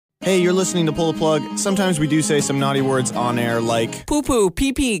Hey, you're listening to Pull the Plug. Sometimes we do say some naughty words on air like poo-poo,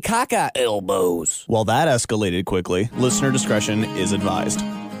 pee-pee, caca, elbows. Well, that escalated quickly. Listener discretion is advised.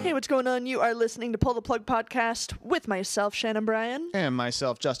 Hey, what's going on? You are listening to Pull the Plug podcast with myself, Shannon Bryan. And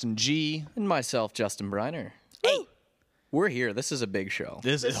myself, Justin G. And myself, Justin Briner. Hey, we're here. This is a big show.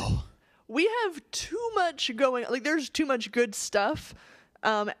 We have too much going. Like, there's too much good stuff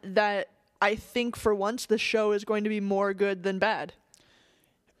that I think for once the show is going to be more good than bad.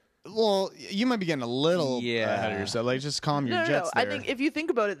 Well, you might be getting a little ahead of yourself. Like, just calm your jets there. I think if you think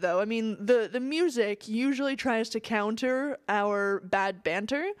about it, though, I mean, the music usually tries to counter our bad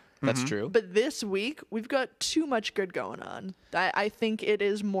banter. That's true. But this week, we've got too much good going on. I think it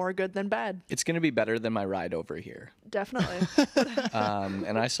is more good than bad. It's going to be better than my ride over here. Definitely.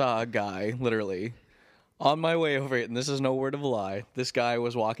 And I saw a guy, literally, on my way over it, and this is no word of a lie. This guy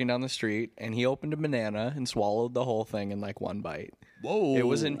was walking down the street, and he opened a banana and swallowed the whole thing in, like, one bite. Whoa. It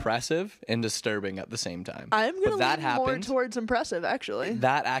was impressive and disturbing at the same time. I'm going to lean more happened. towards impressive, actually.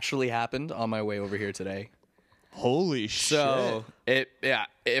 That actually happened on my way over here today. Holy shit. So,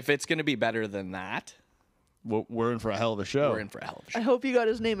 if it's going to be better than that, we're in for a hell of a show. we're in for a hell of a show. I hope you got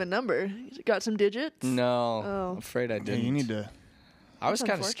his name and number. You got some digits? No, Oh. I'm afraid I Yeah, didn't. you need to... I was That's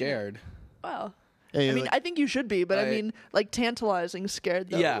kind of unfortunate. scared. Wow. Hey, I mean, like- I think you should be, but I mean, like tantalizing scared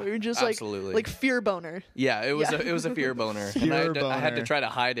though. Yeah, where you're just absolutely. like fear boner. Yeah, it was Yeah. it was a fear boner, and Fear I had to boner. try to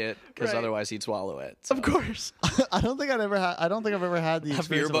hide it because Right. otherwise he'd swallow it. So. Of course, I don't think I've ever had the A experience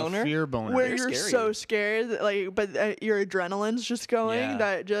fear of boner? a fear boner. where They're you're scary. so scared, that, like, but your adrenaline's just going Yeah.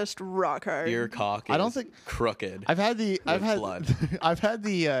 that just rock hard. Your cock is I don't think- crooked. I've had blood. I've had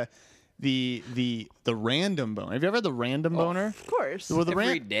the random boner. Have you ever had the random boner? Of course. Well, the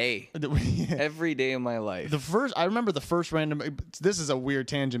every day, yeah. every day of my life. I remember the first random. This is a weird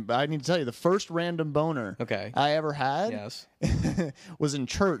tangent, but I need to tell you the first random boner. Okay. I ever had. Yes. Was in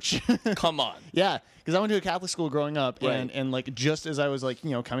church. Come on. Yeah, because I went to a Catholic school growing up, Right. and like just as I was like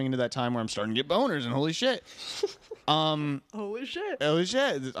coming into that time where I'm starting to get boners and holy shit, Holy shit. holy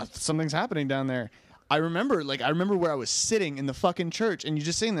shit, something's happening down there. I remember where I was sitting in the fucking church, and you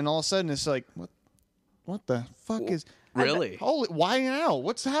just sitting, and all of a sudden it's like, what the fuck is Really? holy? Why now?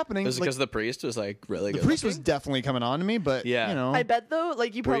 What's happening? It was Like, because the priest was like really the good. priest was definitely coming on to me, but Yeah. I bet though,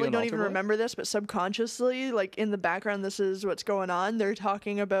 like you Were you probably an don't altar even boy? remember this, but subconsciously, like in the background, this is what's going on. They're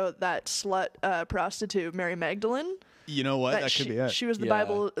talking about that slut prostitute, Mary Magdalene. you know what? That she, could be it. She was the Yeah.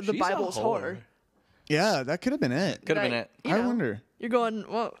 Bible, the She's a Bible's whore. whore. Yeah, that could have been it. Could have been That, it. you I know, wonder. You're going,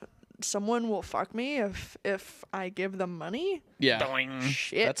 well, someone will fuck me if I give them money. Yeah.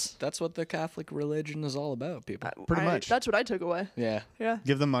 Shit. That's what the Catholic religion is all about, people. Pretty much. That's what I took away. Yeah. Yeah,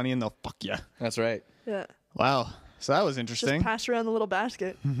 Give them money and they'll fuck you. That's right. yeah. Wow. So that was Just interesting. pass around the little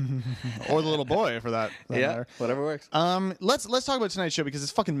basket. Or the little boy, for that Yeah. matter. Whatever works. Let's talk about tonight's show because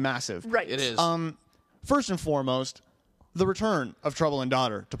it's fucking massive. Right. It is. First and foremost, the return of Trouble and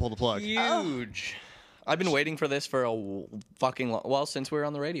Daughter to Pull the Plug. Huge. I've been waiting for this for fucking long. Well, since we were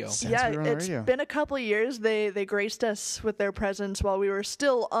on the radio. Yeah, we were on the it's radio. been a couple of years. They graced us with their presence while we were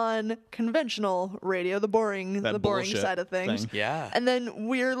still on conventional radio, the boring bullshit side of things. thing. Yeah. And then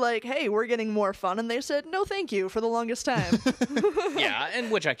we're like, hey, we're getting more fun. And they said, no, thank you for the longest time. Yeah,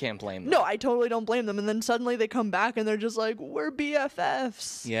 and which I can't blame them. No, I totally don't blame them. And then suddenly they come back and they're just like, we're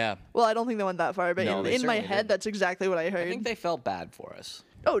BFFs. Yeah. Well, I don't think they went that far, but No, they in my certainly head, didn't. that's exactly what I heard. I think they felt bad for us.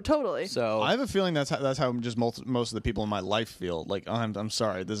 Oh, totally. So I have a feeling that's how just most of the people in my life feel. Like, oh, I'm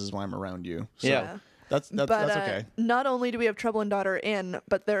sorry, this is why I'm around you. So Yeah. that's But okay. not only do we have Trouble and Daughter in,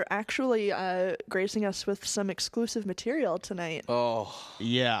 but they're actually gracing us with some exclusive material tonight. oh,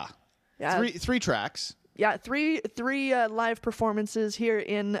 Yeah. Yeah. Three tracks. Yeah, three live performances here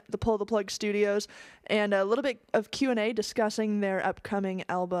in the Pull the Plug studios, and a little bit of Q&A discussing their upcoming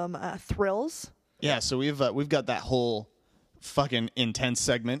album, Thrills. Yeah, so we've got that whole fucking intense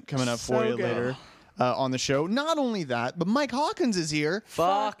segment coming up for So you good. later on the show. Not only that, but Mike Hawkins is here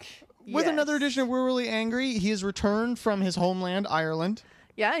fuck. with Yes. another edition of We're Really Angry. He has returned from his homeland, Ireland.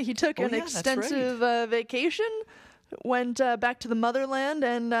 Yeah, he took Oh, an yeah, that's extensive vacation, went back to the motherland,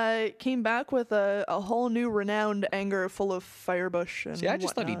 and came back with a whole new renowned anger full of firebush and See, I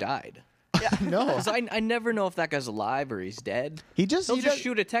just thought he whatnot. died. No, 'Cause I never know if that guy's alive or he's dead. he just He'll he just does,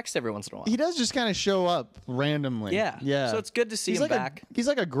 shoot a text every once in a while. he does just kind of show up randomly. Yeah. yeah. So it's good to see he's him like back. he's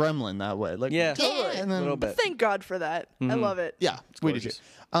like a gremlin that way. Like Yeah. Totally. and A then little bit. Thank God for that. I love it. Yeah, we did.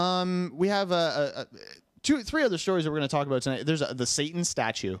 gorgeous. We have three other stories that we're going to talk about tonight. There's the Satan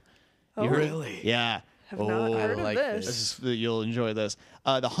statue. Oh, You heard? Really? Yeah. Have not heard like of this. This is, you'll enjoy this.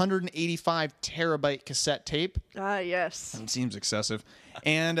 The 185 terabyte cassette tape. Ah, yes. It seems excessive.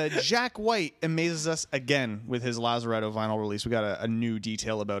 And Jack White amazes us again with his Lazaretto vinyl release. We got a new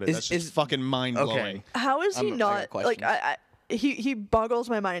detail about it. That's just fucking mind blowing. Okay. How is he I got not like? questions. He boggles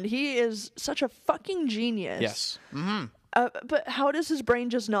my mind. He is such a fucking genius. Yes. But how does his brain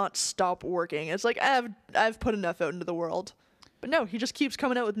just not stop working? It's like I've put enough out into the world, but no, he just keeps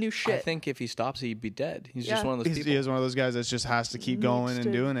coming out with new shit. I think if he stops, he'd be dead. He's just Yeah. one of those people. He is one of those guys that just has to keep going Needs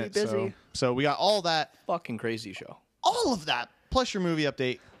and to doing be it. busy. So we got all that, Fucking crazy show. all of that, plus your movie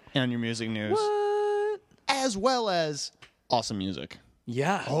update and your music news, What? as well as awesome music.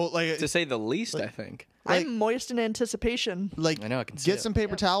 Yeah. Oh, like to say the least, I think. Like- I'm moist in anticipation. like I know, I can see get it. some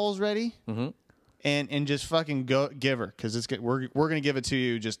paper towels ready, and just fucking go give her because we're gonna give it to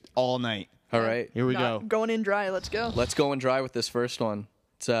you just all night. All right. Here we Not go. Going in dry. Let's go. Let's go and dry with this first one.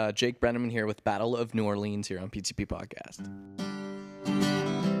 It's Jake Brenneman here with Battle of New Orleans here on PTP Podcast.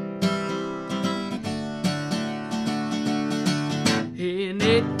 In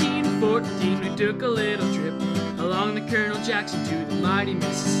 1814, we took a little trip along the Colonel Jackson to the mighty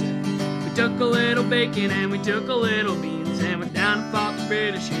Mississippi. We took a little bacon and we took a little beans and went down and fought the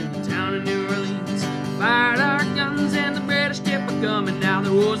British in the town of New Orleans. Fired our guns and the British kept a coming. Now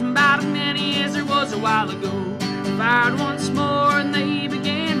there wasn't about as many as there was a while ago. Fired once more and they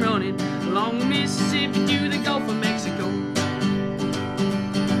began running along the Mississippi to the Gulf of Mexico.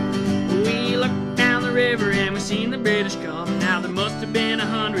 We looked down the river and we seen the British come. Now there must have been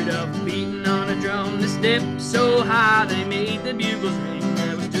 100 of them beating on a drum. They stepped so high they made the bugles ring.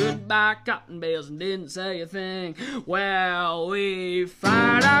 They were stood by cotton bales and didn't say a thing. Well, we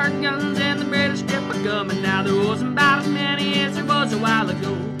fired our guns and the British kept a coming. Now there wasn't about as many as there was a while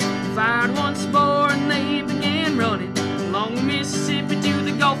ago. Fired once more and they began running along the Mississippi to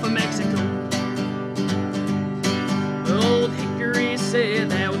the Gulf of Mexico. Old Hickory said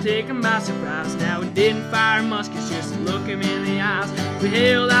that would take him by surprise. Now we didn't fire muskets just to look him in the eyes. We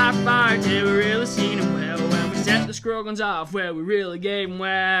held our fire till we really seen him well. When we set the Scroggins off, well, we really gave him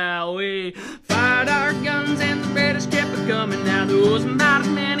well. We fired our guns and the British kept a coming. Now there wasn't about as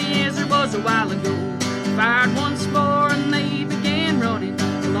many as there was a while ago. Fired once more and they began running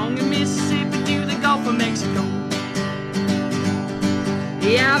along the Mississippi to the Gulf of Mexico.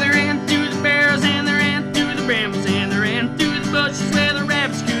 Yeah, they ran through the barrels and they ran through the brambles and they ran through the bushes where the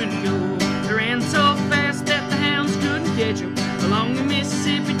rabbits couldn't go. They ran so fast that the hounds couldn't catch them along the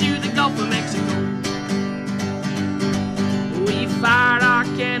Mississippi to the Gulf of Mexico. We fired our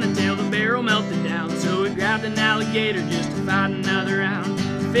cannon till the barrel melted down, so we grabbed an alligator just to fight another round.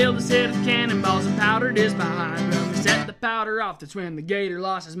 Filled the set of cannonballs and powdered his behind. When we set the powder off, that's when the gator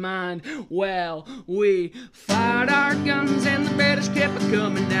lost his mind. Well, we fired our guns and the British kept a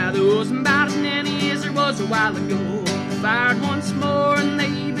coming. Now there wasn't about as many as there was a while ago. Fired once more and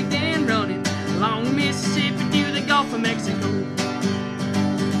they began running along the Mississippi to the Gulf of Mexico.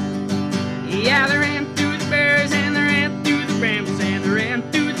 Yeah, they ran through the berries and they ran through the brambles and they ran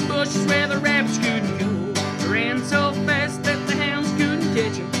through the bushes where the rabbits couldn't go. They ran so fast that the hounds couldn't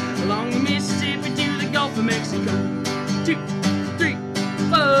catch them along the Mississippi to the Gulf of Mexico. 2, 3,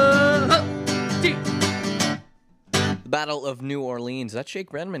 4, 2. The Battle of New Orleans. That's Jake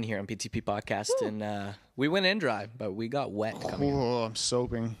Brenneman here on PTP Podcast. Woo. And we went in dry, but we got wet coming. Oh, I'm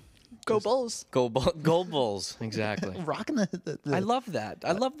soaping. Go Bulls. Go Bulls. Exactly. Rocking the I love that.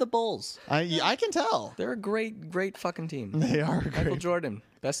 I love the Bulls. I can tell. They're a great fucking team. They are Michael great. Jordan,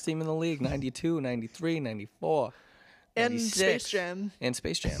 best team in the league, 92, 93, 94. And 96. Space Jam. And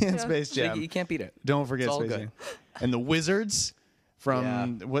Space Jam. And Space Jam. You can't beat it. Don't forget It's all Space good. Jam. And the Wizards from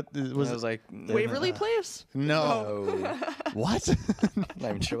Yeah. what was I it? was like, Waverly Place? No. oh, What? not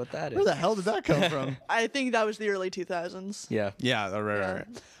even sure what that Where is. the hell did that come from? I think that was the early 2000s. Yeah. Yeah, right.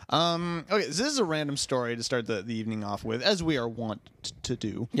 Okay, so this is a random story to start the evening off with, as we are wont to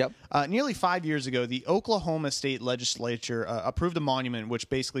do. Yep. Nearly 5 years ago, the Oklahoma State Legislature approved a monument which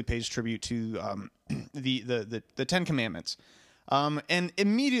basically pays tribute to the Ten Commandments. And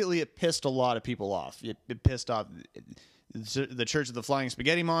immediately it pissed a lot of people off. It pissed off the Church of the Flying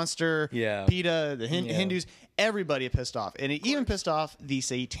Spaghetti Monster, Yeah. PETA, the Yeah. Hindus, everybody it pissed off. And it even pissed off the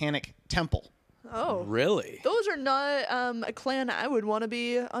Satanic Temple. Oh. Really? Those are not a clan I would want to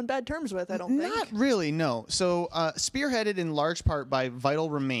be on bad terms with, I don't Not think. really, no. So, spearheaded in large part by Vital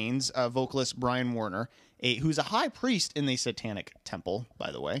Remains vocalist Brian Warner, who's a high priest in the Satanic Temple,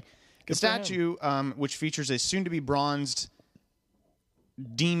 by the way. The for him. statue, which features a soon-to-be bronzed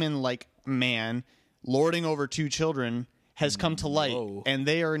demon-like man lording over two children, has come to light, Whoa. and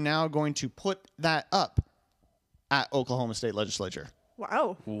they are now going to put that up at Oklahoma State Legislature.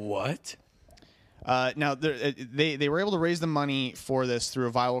 Wow. What? Now they were able to raise the money for this through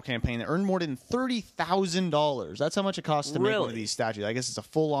a viral campaign that earned more than $30,000. That's how much it costs to make one of these statues. I guess it's a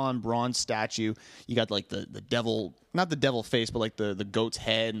full-on bronze statue. You got like the devil, not the devil face, but like the goat's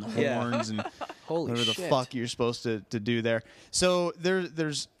head and the horns and Holy whatever shit. the fuck you're supposed to do there. So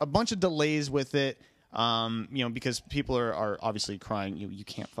there's a bunch of delays with it. Because people are obviously crying. You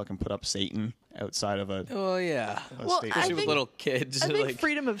can't fucking put up Satan outside of a Oh yeah. Well, state. I Especially with think- little kids. I think like,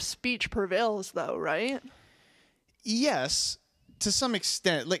 freedom of speech prevails, though, right? Yes, to some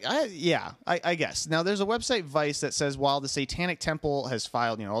extent. Like, I guess. Now, there's a website, Vice, that says while the Satanic Temple has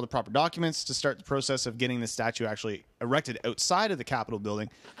filed, all the proper documents to start the process of getting the statue actually erected outside of the Capitol building,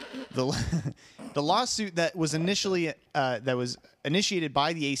 the lawsuit that was initiated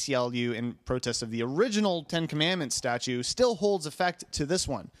by the ACLU in protest of the original Ten Commandments statue still holds effect to this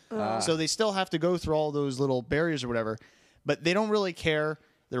one. So they still have to go through all those little barriers or whatever, but they don't really care.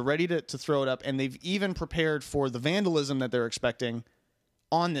 They're ready to throw it up, and they've even prepared for the vandalism that they're expecting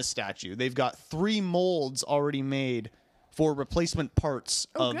on this statue. They've got 3 molds already made for replacement parts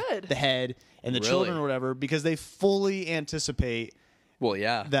of good. the head and the Really? children or whatever, because they fully anticipate well,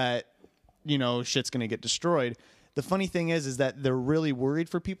 yeah. that, shit's going to get destroyed. The funny thing is that they're really worried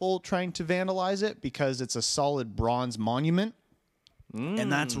for people trying to vandalize it because it's a solid bronze monument,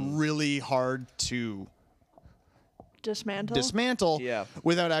 and that's really hard to dismantle Yeah.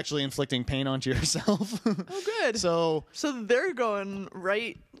 without actually inflicting pain onto yourself. Oh, good. So they're going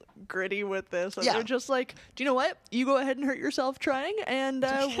right gritty with this. And Yeah. They're just like, do you know what? You go ahead and hurt yourself trying, and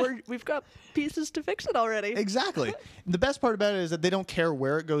we've got pieces to fix it already. exactly. The best part about it is that they don't care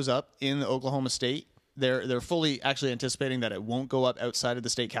where it goes up in the Oklahoma State. They're fully actually anticipating that it won't go up outside of the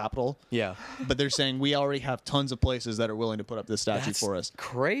state capitol. Yeah. But they're saying we already have tons of places that are willing to put up this statue That's for us.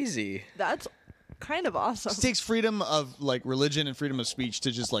 crazy. That's kind of awesome. It takes freedom of like religion and freedom of speech to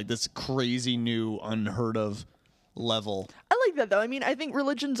just like this crazy new unheard of level. I like that, though. I mean, I think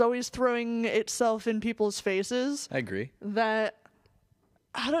religion's always throwing itself in people's faces. I agree. That,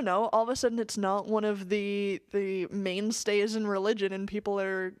 I don't know, all of a sudden it's not one of the mainstays in religion, and people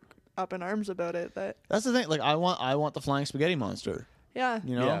are up in arms about it. That's the thing. Like I want the flying spaghetti monster. Yeah.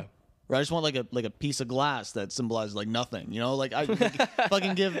 Yeah. Or I just want like a piece of glass that symbolizes like nothing. I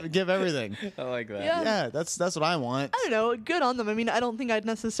fucking give everything. I like that. Yeah. Yeah, that's what I want. I don't know, good on them. I mean, I don't think I'd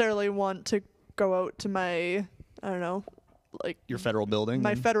necessarily want to go out to my, I don't know, like Your federal building.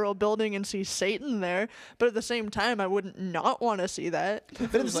 my federal building and see Satan there, but at the same time, I wouldn't not want to see that.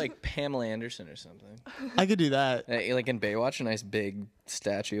 If it was like Pamela Anderson or something. I could do that. Like in Baywatch, a nice big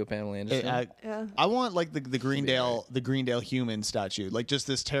statue of Pamela Anderson. Yeah. I want like the Greendale human statue, like just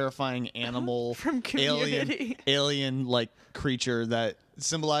this terrifying animal From Community. alien like creature that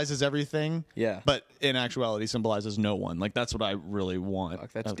symbolizes everything. Yeah. but in actuality symbolizes no one. Like that's what I really want.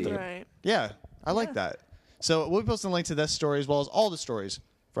 Fuck, that's out deep. there. Right. Yeah, I like that. So we'll be posting a link to this story as well as all the stories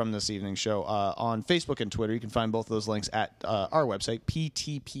from this evening's show on Facebook and Twitter. You can find both of those links at our website,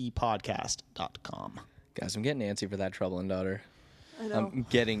 ptppodcast.com. Guys, I'm getting antsy for that Trouble and Daughter. I know. I'm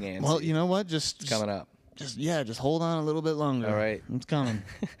getting antsy. Well, you know what? Just Coming up. Just hold on a little bit longer. All right. It's coming.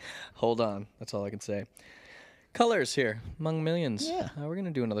 Hold on. That's all I can say. Colors here, among millions. Yeah. We're going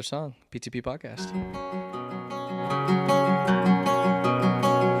to do another song. PTP Podcast.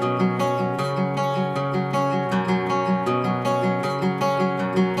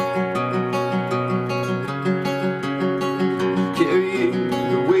 Carrying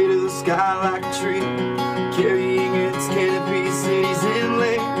the weight of the sky like a tree, carrying its canopy, cities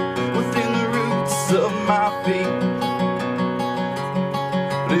inlaid within the roots of my feet.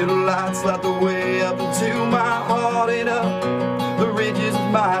 Little lights light the way up into my heart and up the ridges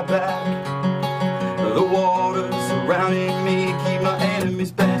of my back. The waters surrounding me keep my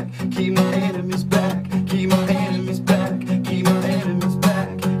enemies back, keep my enemies back, keep my enemies back, keep my enemies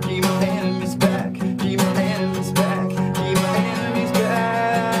back, keep my enemies back, keep my enemies back, keep my enemies back.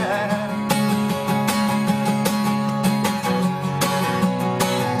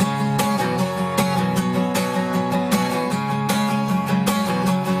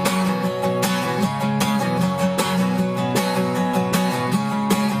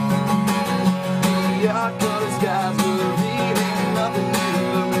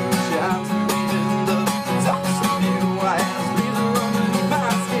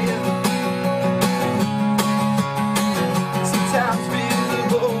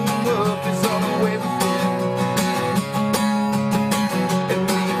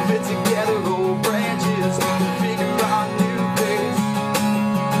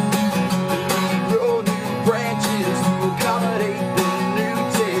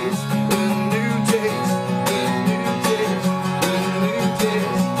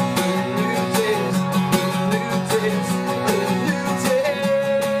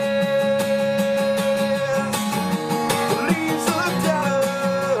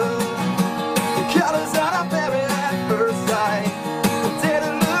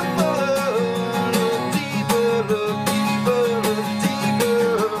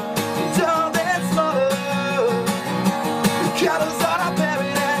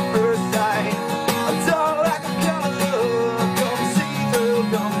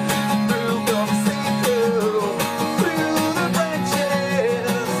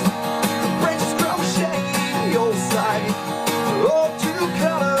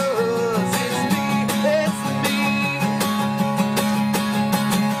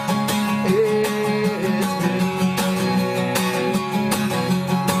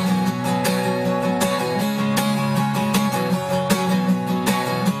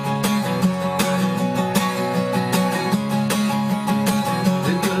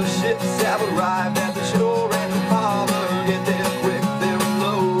 have arrived at the shore and the harbor. Get there quick, they're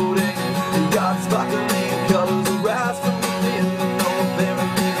unloading. And God's sparkling colors arise from within. No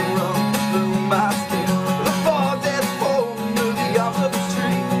apparent run through my skin. The fog that's folding through the arms of the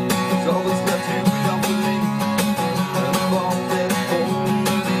tree. It's all that's left to comfort me. The fog that's folding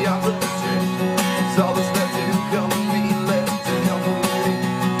through the arms of the tree. It's all that's left to comfort me, left to comfort me.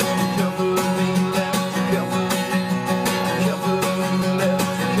 Comfort me, left to comfort me. Comfort me, left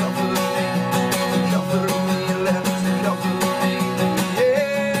to comfort me. Comfort me, left to comfort me.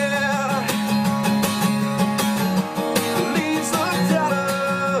 Yeah. The leaves look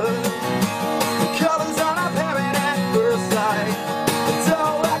tattered. The colors are not apparent at first sight. It's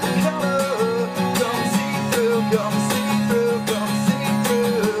all like a color. Come see through, come see through, come see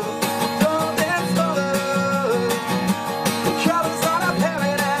through. Don't dance colored. The colors are not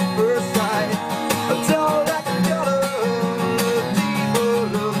apparent at first sight. It's all like a color. Look deeper,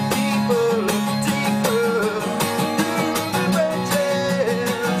 look deeper, look deeper. Through the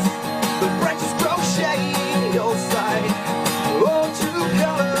branches. The branches grow shady in your sight. Oh, true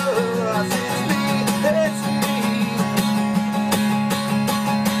colors, it's me, it's me.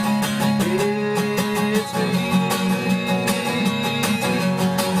 It's me.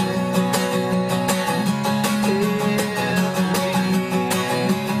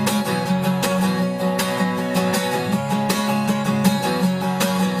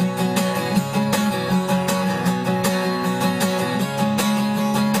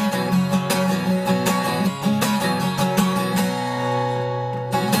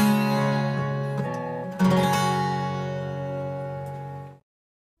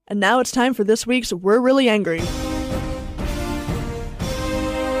 And now it's time for this week's We're Really Angry.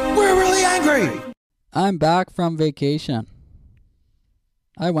 We're really angry! I'm back from vacation.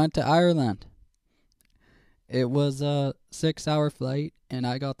 I went to Ireland. It was a 6-hour flight, and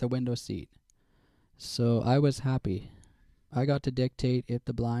I got the window seat. So I was happy. I got to dictate if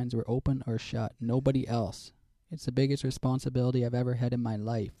the blinds were open or shut. Nobody else. It's the biggest responsibility I've ever had in my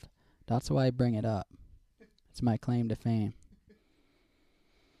life. That's why I bring it up. It's my claim to fame.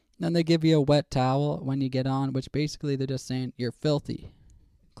 Then they give you a wet towel when you get on, which basically they're just saying, you're filthy.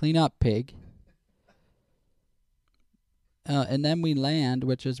 Clean up, pig. And then we land,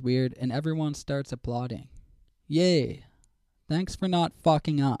 which is weird, and everyone starts applauding. Yay. Thanks for not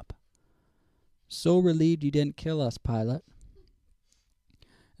fucking up. So relieved you didn't kill us, pilot.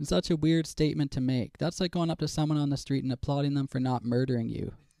 And such a weird statement to make. That's like going up to someone on the street and applauding them for not murdering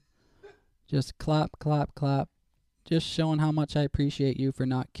you. Just clap, clap, clap. Just showing how much I appreciate you for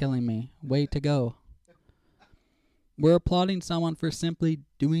not killing me. Way to go. We're applauding someone for simply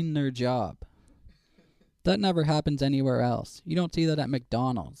doing their job. That never happens anywhere else. You don't see that at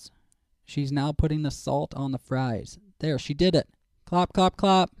McDonald's. She's now putting the salt on the fries. There, she did it. Clap, clap,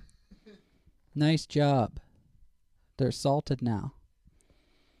 clap. Nice job. They're salted now.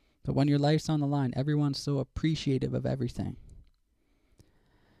 But when your life's on the line, everyone's so appreciative of everything.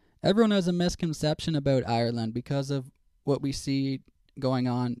 Everyone has a misconception about Ireland because of what we see going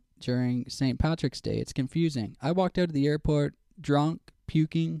on during St. Patrick's Day. It's confusing. I walked out of the airport drunk,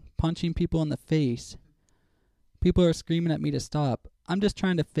 puking, punching people in the face. People are screaming at me to stop. I'm just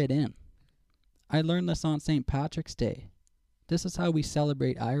trying to fit in. I learned this on St. Patrick's Day. This is how we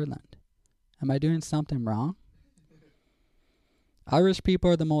celebrate Ireland. Am I doing something wrong? Irish people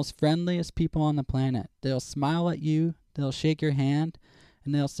are the most friendliest people on the planet. They'll smile at you, they'll shake your hand,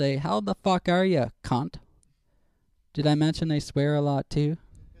 and they'll say, how the fuck are you, cunt? Did I mention they swear a lot too?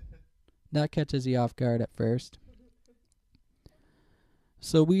 That catches you off guard at first.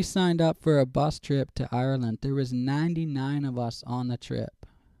 So we signed up for a bus trip to Ireland. There was 99 of us on the trip.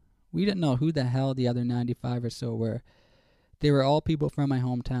 We didn't know who the hell the other 95 or so were. They were all people from my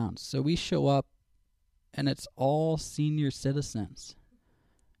hometown. So we show up, and it's all senior citizens.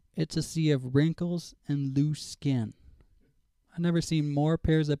 It's a sea of wrinkles and loose skin. I've never seen more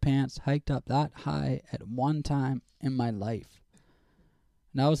pairs of pants hiked up that high at one time in my life.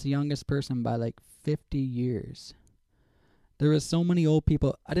 And I was the youngest person by like 50 years. There was so many old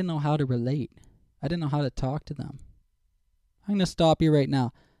people, I didn't know how to relate. I didn't know how to talk to them. I'm going to stop you right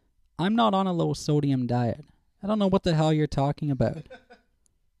now. I'm not on a low sodium diet. I don't know what the hell you're talking about.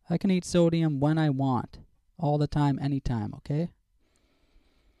 I can eat sodium when I want. All the time, anytime, okay?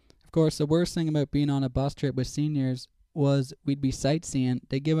 Of course, the worst thing about being on a bus trip with seniors was we'd be sightseeing.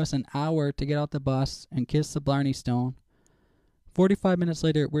 They give us an hour to get out the bus and kiss the Blarney Stone. 45 minutes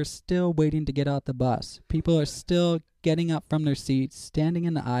later, we're still waiting to get out the bus. People are still getting up from their seats, standing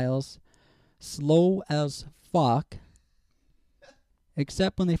in the aisles, slow as fuck.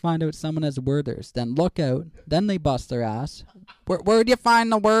 Except when they find out someone has worders. Then look out. Then they bust their ass. Where'd you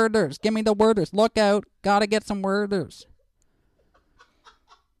find the worders? Give me the worders. Look out. Gotta get some worders.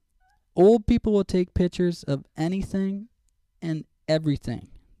 Old people will take pictures of anything and everything.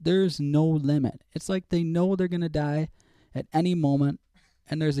 There's no limit. It's like they know they're going to die at any moment,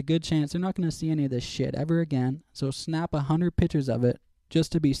 and there's a good chance they're not going to see any of this shit ever again, so snap 100 pictures of it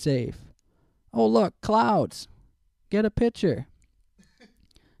just to be safe. Oh, look, clouds. Get a picture.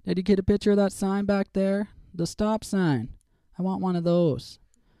 Did you get a picture of that sign back there? The stop sign. I want one of those.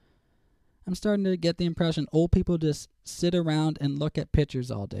 I'm starting to get the impression old people just sit around and look at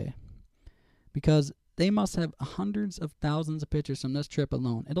pictures all day, because they must have hundreds of thousands of pictures from this trip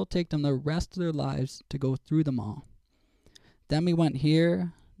alone. It'll take them the rest of their lives to go through them all. Then we went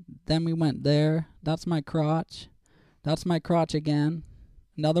here. Then we went there. That's my crotch. That's my crotch again.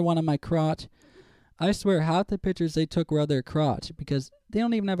 Another one of my crotch. I swear half the pictures they took were of their crotch, because they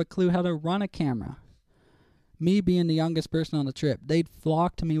don't even have a clue how to run a camera. Me being the youngest person on the trip, they'd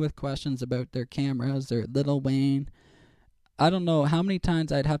flock to me with questions about their cameras, their Lil Wayne. I don't know how many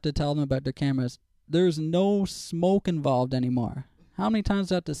times I'd have to tell them about their cameras. There's no smoke involved anymore. How many times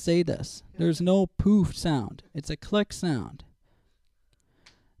do I have to say this? There's no poof sound. It's a click sound.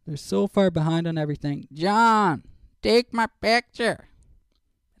 They're so far behind on everything. John, take my picture.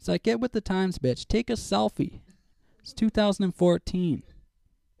 It's like, get with the times, bitch. Take a selfie. It's 2014.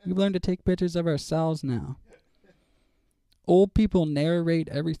 We've learned to take pictures of ourselves now. Old people narrate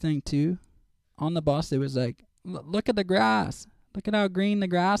everything too. On the bus, it was like, look at the grass. Look at how green the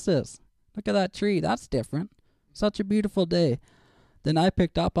grass is. Look at that tree. That's different. Such a beautiful day. Then I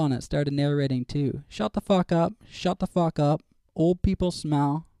picked up on it, started narrating too. Shut the fuck up. Shut the fuck up. Old people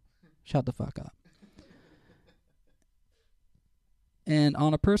smell. Shut the fuck up. And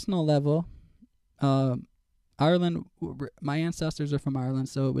on a personal level, Ireland, my ancestors are from Ireland,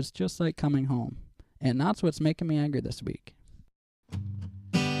 so it was just like coming home. And that's what's making me angry this week.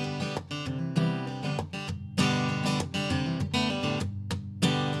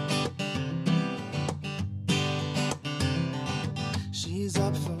 She's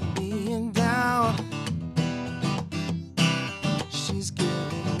up for being down. She's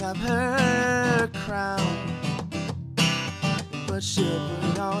giving up her crown, but she'll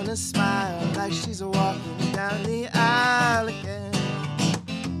put on a smile like she's walking down the aisle again.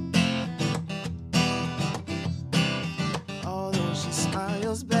 Although she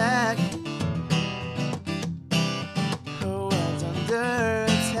smiles back, her world's under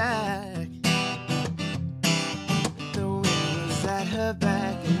attack. The wind was at her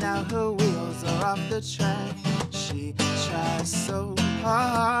back, and now her wheels are off the track. She tries so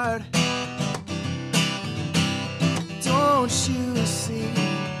hard. Don't you see?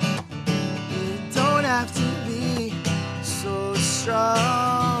 You don't have to be so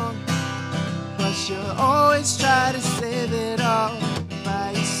strong, but you'll always try to save it all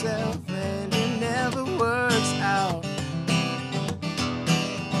by yourself, and it never works out.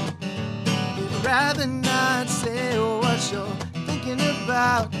 You'd rather not say what you're thinking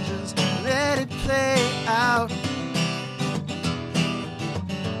about, just let it play out.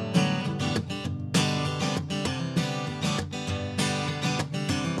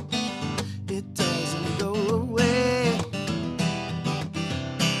 It doesn't go away.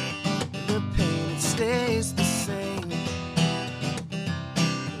 The pain, it stays the same.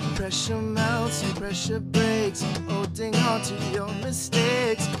 Pressure mounts and pressure breaks, holding on to your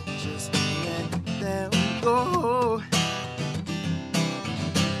mistakes. Just let them go.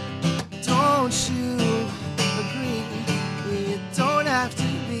 Don't you agree? You don't have to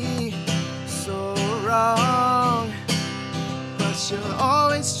be so wrong, but you'll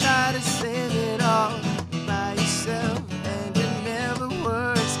always try to save it all by yourself, and it never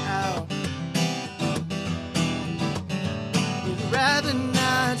works out. You'd rather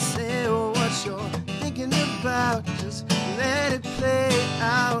not say what you're thinking about, just let it play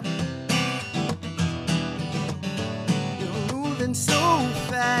out. You're moving so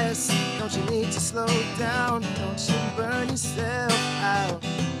fast, don't you need to slow down? Don't you burn yourself out?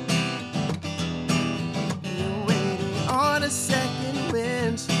 You're waiting on a second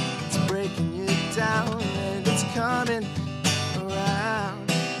wind. It's breaking you down, and it's coming around.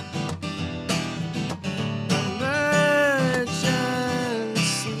 Emergency,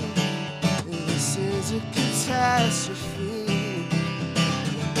 this is a catastrophe.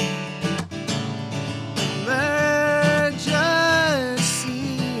 Emergency,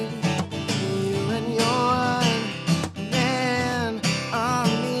 you and your one-man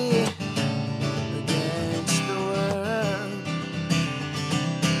army against the world.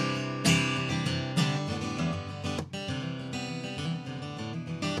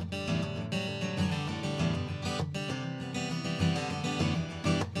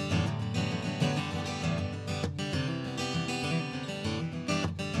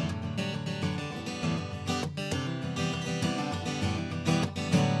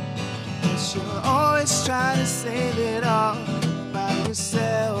 always try to save it all by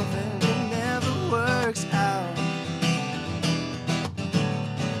yourself, and it never works out.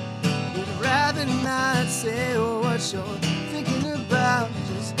 You'd rather not say what you're thinking about,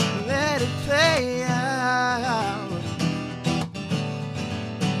 just let it play out.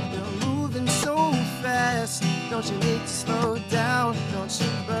 You're moving so fast, don't you need to slow down? Don't you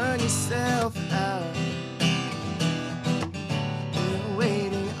burn yourself out? You're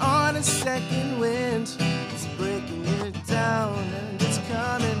waiting on a second wind, it's breaking you down, and it's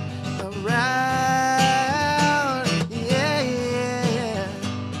coming around. Yeah, yeah, yeah.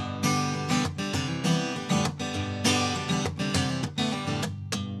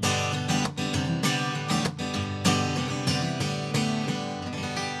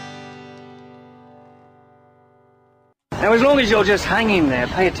 Now, as long as you're just hanging there,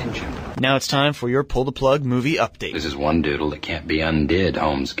 pay attention. Now it's time for your Pull the Plug movie update. This is one doodle that can't be undid,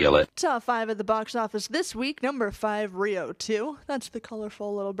 Holmes Gillett. Top 5 at the box office this week. Number 5, Rio 2. That's the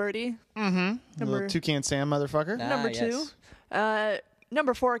colorful little birdie. Little Toucan Sam motherfucker. Number 2.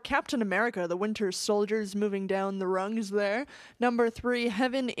 Number 4, Captain America, the Winter Soldier's moving down the rungs there. Number 3,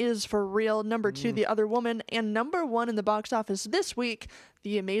 Heaven is for Real. Number 2, The Other Woman. And number 1 in the box office this week,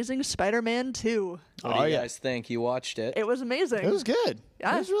 The Amazing Spider-Man 2. What do you guys think? You watched it? It was amazing. It was good.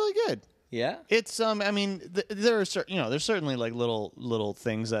 Yeah. It was really good. Yeah. It's I mean, there are there's certainly like little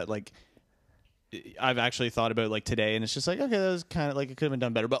things that like I've actually thought about like today, and it's just like, okay, that was kind of like it could have been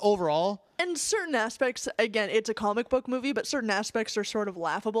done better. But overall, And certain aspects, again, it's a comic book movie, but certain aspects are sort of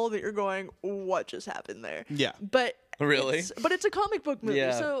laughable that you're going, what just happened there? yeah. But Really? it's a comic book movie,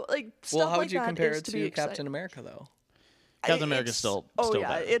 Yeah. so like stuff Well, how like would you that compare is it to to be Captain exciting. America, though? Captain America's It's- still oh still yeah,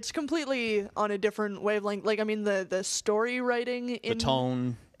 better. it's completely on a different wavelength. Like I mean, the story writing in The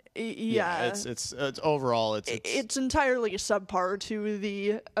tone. yeah, It's overall it's entirely subpar to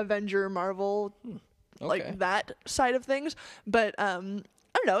the Avenger Marvel Okay. like that side of things. But I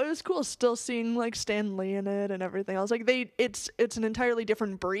don't know, it was cool still seeing like Stan Lee in it and everything else. Like it's an entirely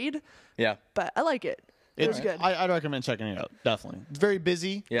different breed, Yeah. but I like it. It was good. I'd recommend checking it out. Definitely. It's very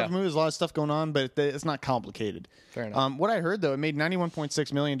busy. Yeah. The movie, there's a lot of stuff going on, but it's not complicated. Fair enough. What I heard though, it made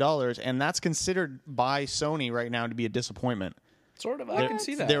 $91.6 million, and that's considered by Sony right now to be a disappointment. Sort of. I can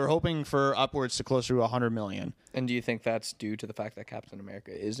see that. They were hoping for upwards to closer to $100 million. And do you think that's due to the fact that Captain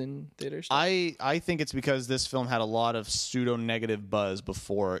America is in theaters? I think it's because this film had a lot of pseudo negative buzz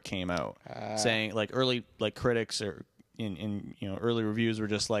before it came out, saying like early like critics or in early reviews were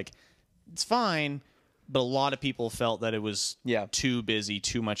just like it's fine, but a lot of people felt that it was too busy,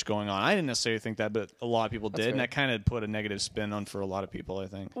 too much going on. I didn't necessarily think that, but a lot of people did, and that kind of put a negative spin on for a lot of people, I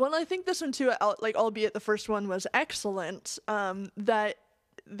think. Well, I think this one too, like albeit the first one was excellent, that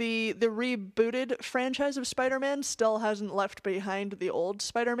the rebooted franchise of Spider-Man still hasn't left behind the old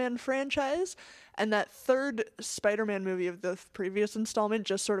Spider-Man franchise, and that third Spider-Man movie of the previous installment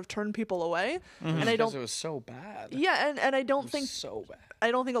just sort of turned people away. And I because don't. it was so bad. Yeah, and I don't think so bad. I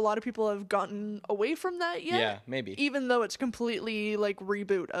don't think a lot of people have gotten away from that yet. Yeah, maybe. Even though it's completely like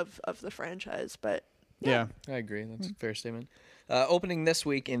reboot of the franchise, but Yeah. I agree. That's a fair statement. Opening this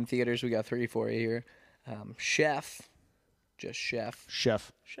week in theaters, we got 3 for you here. Chef. Just Chef.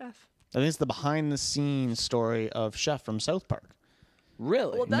 Chef. Chef. I think it's the behind-the-scenes story of Chef from South Park.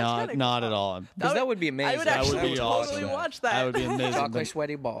 Really? Well, that's kinda Not cool. at all. Because that would be amazing. I would actually be totally awesome. watch that. That would be amazing. Chocolate but-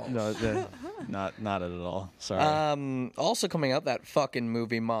 sweaty balls. No, not at all. Sorry. Also coming out, that fucking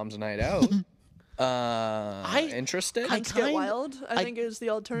movie Mom's Night Out. Interested? Cunts Get Wild, I think is the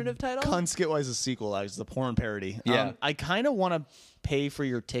alternative title. Cunts Get Wild is a sequel. It's the porn parody. Yeah. I kind of want to pay for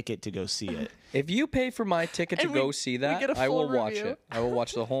your ticket to go see it. If you pay for my ticket to And go we- see we get that, a I will full watch review. it. I will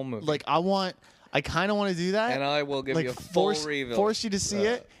watch the whole movie. Like I kind of want to do that, and I will give like you a full review. force you to see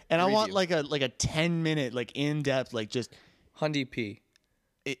it, and I want review. like a 10-minute like in depth like just Hundy P.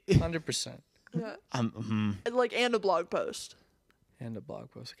 100%. Yeah. Mm-hmm. And a blog post. And a blog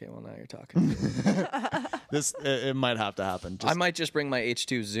post. Okay, well now you're talking. this it might have to happen. I might just bring my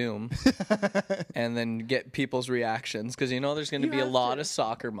H2 Zoom and then get people's reactions because there's going to You be a have lot to. of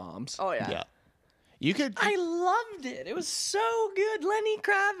soccer moms. Oh yeah. Yeah. You could. I loved it. It was so good. Lenny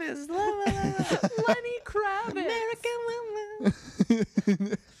Kravitz. Lenny Kravitz. American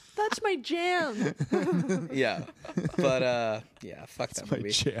woman. That's my jam. Yeah. But yeah, fuck that my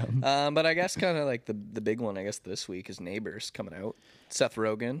movie. jam. But I guess kind of like the big one I guess this week is Neighbors coming out. Seth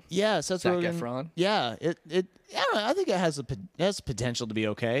Rogen. Yeah, Seth Zac Rogen. Efron. Yeah, I think it has potential to be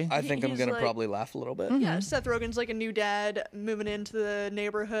okay. I think I'm He's gonna like- probably laugh a little bit. Yeah, Seth Rogen's like a new dad moving into the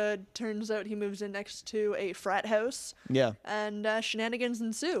neighborhood. Turns out he moves in next to a frat house, Yeah, and shenanigans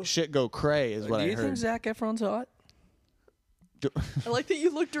ensue. shit go cray is what Do I you think heard. Zac Efron's hot? I like that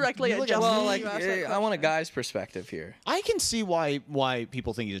you look directly at Justin. Well, when you ask that I want a question. guy's perspective here. I can see why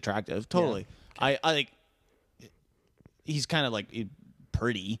people think he's attractive. Totally. I like. He's kind of like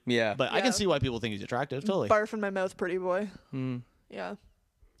pretty. Yeah. But I Yeah. can see why people think he's attractive. Totally. Barf in my mouth, pretty boy. Yeah.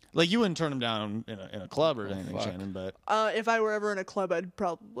 Like you wouldn't turn him down in a club or anything, Shannon. But If I were ever in a club, I'd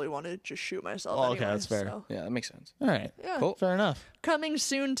probably want to just shoot myself. Oh, anyway, okay, that's fair. so. Yeah, that makes sense. all right, Yeah. Cool. fair enough. Coming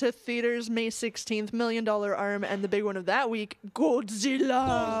soon to theaters May 16th, $1 Million Arm, and the big one of that week,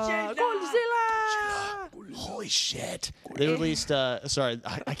 Godzilla. Holy shit! They released. Sorry,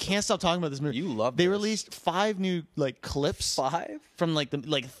 I can't stop talking about this movie. You love They this. released 5 new clips 5? from like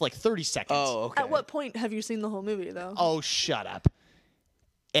 30 seconds. Oh, okay. At what point have you seen the whole movie, though? Oh, shut up.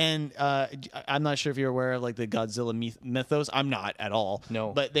 And I'm not sure if you're aware of like the Godzilla mythos. I'm not at all.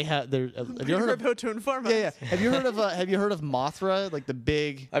 No. But they have. Have you You're heard of? about to inform us. Yeah. Have you heard of Mothra? Like the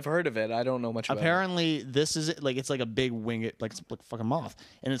big. I've heard of it. I don't know much about it. Apparently, this is it. Like it's like a big winged, like it's like fucking moth,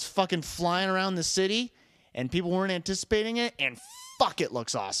 and it's fucking flying around the city, and people weren't anticipating it, and fuck, it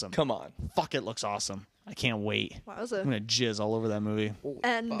looks awesome. Come on. Fuck, it looks awesome. I can't wait. Wowza. I'm gonna jizz all over that movie.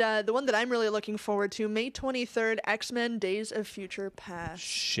 And the one that I'm really looking forward to, May 23rd, X-Men Days of Future Past.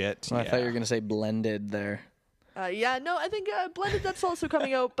 Shit. I thought you were going to say blended there. Yeah, no, I think Blended, that's also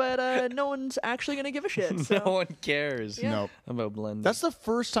coming out, but no one's actually going to give a shit. So. No one cares Yeah. Nope. about blended. That's the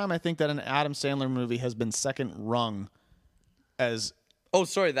first time I think that an Adam Sandler movie has been second rung as. Oh,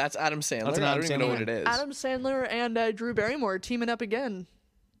 sorry, that's Adam Sandler. That's an I Adam don't even know Sandler. what it is. Adam Sandler and Drew Barrymore teaming up again.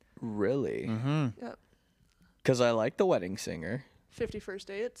 Really? Mm-hmm. Yep. Because I like The Wedding Singer. 50 First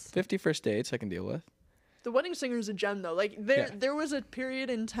Dates. 50 First Dates I can deal with. The Wedding Singer is a gem, though. Like there was a period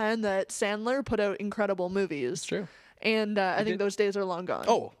in time that Sandler put out incredible movies. It's true. And I think those days are long gone.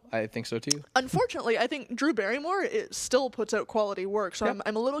 Oh, I think so too. Unfortunately, I think Drew Barrymore still puts out quality work, so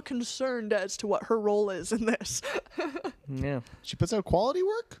I'm a little concerned as to what her role is in this. Yeah. She puts out quality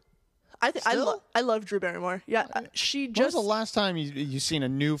work. I love Drew Barrymore. Yeah, she When was just the last time you seen a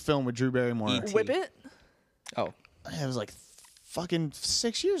new film with Drew Barrymore? whip it. Oh. It was like fucking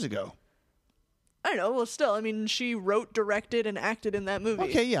 6 years ago. I don't know. Well, still, I mean, she wrote, directed, and acted in that movie.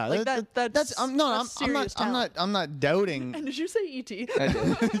 Okay, yeah, like that's I'm not doubting. And did you say E.T.? I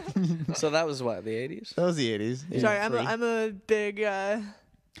did. So that was what, the 80s? That was the 80s. Sorry, I'm a big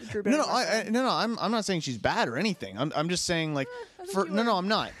Drew Barrymore. I'm not saying she's bad or anything. I'm just saying like I'm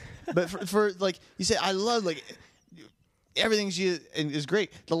not. But for like you say, I love like everything she is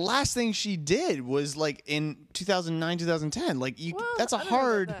great. The last thing she did was like in 2009, 2010. Like that's a I don't know about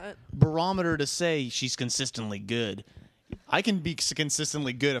hard that. barometer to say she's consistently good. I can be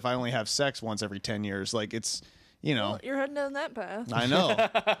consistently good if I only have sex once every 10 years. Like it's, you know. Well, you're heading down that path. I know.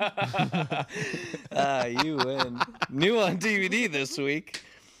 You win. New on DVD this week.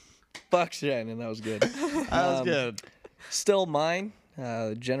 Fuck Shannon, that was good. That was good. Still mine.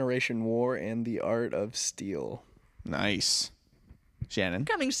 Generation War and the Art of Steel. Nice. Shannon.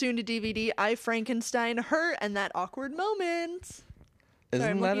 Coming soon to DVD, I Frankenstein, Her, and That Awkward Moment. Sorry, Isn't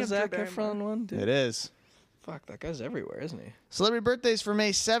I'm that looking a up Zac Drew Barrymore. Efron one? Dude? It is. Fuck, that guy's everywhere, isn't he? Celebrity birthdays for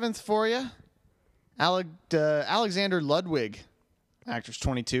May 7th for you. Alexander Ludwig, actor's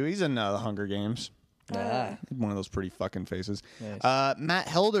 22. He's in the Hunger Games. One of those pretty fucking faces. Nice. Matt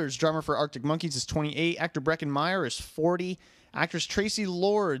Helders, drummer for Arctic Monkeys, is 28. Actor Breckin Meyer is 40. Actress Tracy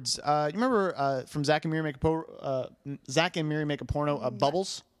Lords. You remember from Zack and Miri Make a Porno,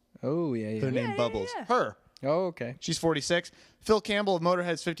 Bubbles? Oh, yeah, yeah. Her name Bubbles. Her. Oh, okay. She's 46. Phil Campbell of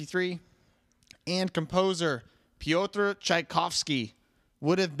Motorhead's 53. And composer Pyotr Tchaikovsky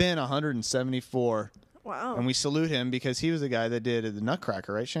would have been 174. Wow. And we salute him because he was the guy that did the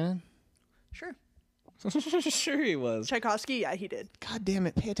Nutcracker, right, Shannon? Sure. Sure he was. Tchaikovsky, yeah, he did. God damn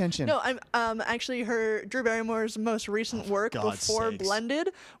it, pay attention. No, I'm actually her Drew Barrymore's most recent work God's before sakes. Blended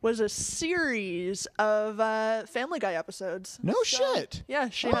was a series of Family Guy episodes. No shit. Yeah,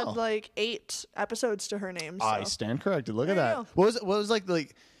 she Oh. had like 8 episodes to her name. So. I stand corrected. Look at There you that. go. What was like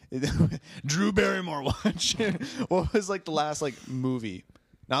Drew Barrymore watch? What was like the last like movie?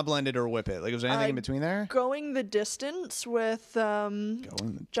 Not Blended or Whip It. Like was there anything in between there? Going the Distance with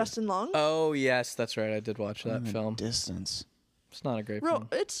Justin Long. Oh, yes, that's right. I did watch that film. Distance. It's not a great film.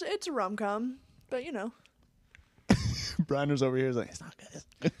 It's a rom-com, but you know. Briner's over here is like, it's not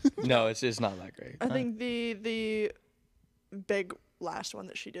good. No, it's not that great. I think the big last one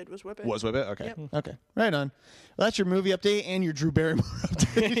that she did was Whip It. Was Whip It? Okay. Yep. Okay. Right on. Well, that's your movie update and your Drew Barrymore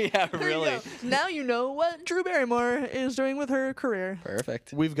update. Yeah, There you really. go. Now you know what Drew Barrymore is doing with her career.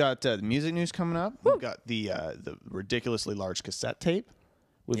 Perfect. We've got the music news coming up. We've got the ridiculously large cassette tape.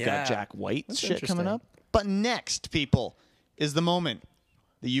 We've Yeah. got Jack White That's shit coming interesting. up. But next, people, is the moment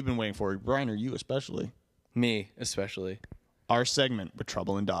that you've been waiting for. Briner, you especially. Me, especially. our segment with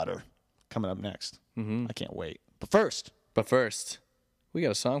Trouble and Daughter coming up next. I can't wait. But first, we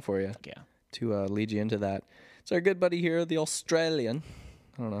got a song for you. Yeah. To lead you into that. It's our good buddy here, the Australian.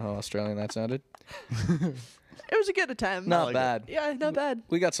 I don't know how Australian that sounded. It was a good attempt. Not bad. Yeah, not bad.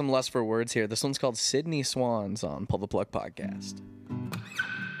 We got some lust for words here. This one's called Sydney Swans on Pull the Plug Podcast.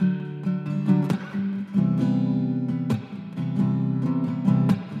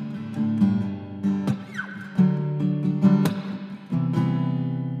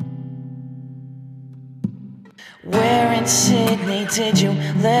 Where in Sydney did you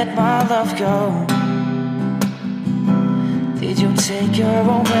let my love go? Did you take her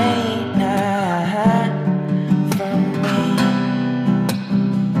away now from me?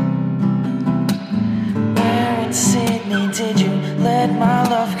 Where in Sydney did you let my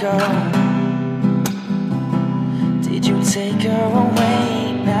love go? Did you take her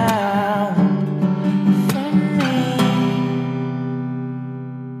away now from me?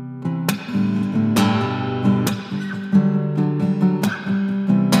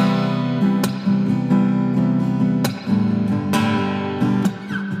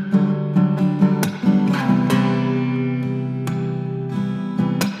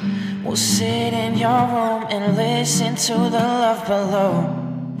 We'll sit in your room and listen to the love below,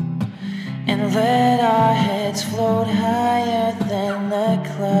 and let our heads float higher than the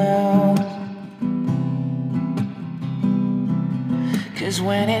clouds. 'Cause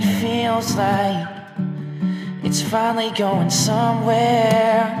when it feels like it's finally going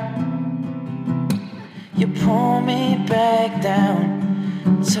somewhere, you pull me back down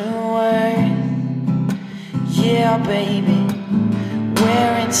to earth. Yeah, baby.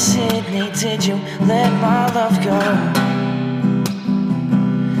 Where in Sydney did you let my love go?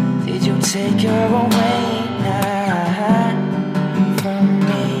 Did you take her away now from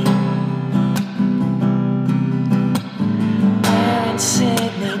me? Where in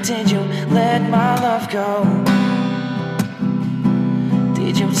Sydney did you let my love go?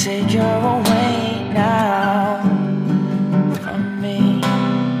 Did you take her away now from me?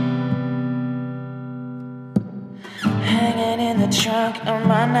 Hanging in the trunk of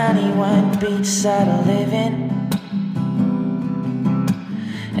my 91 beachside living,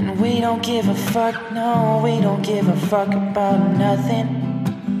 and we don't give a fuck, no, we don't give a fuck about nothing.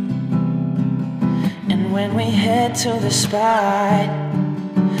 And when we head to the spot,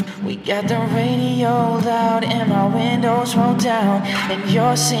 we got the radio loud and my windows rolled down, and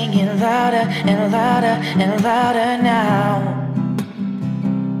you're singing louder and louder and louder now.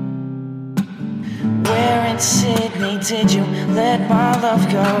 Where in Sydney did you let my love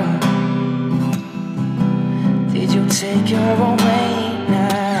go? Did you take her away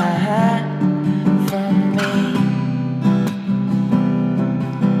now from me?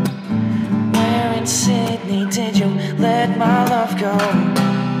 Where in Sydney did you let my love go?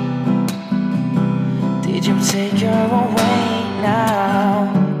 Did you take her away now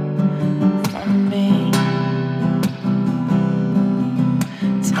from me?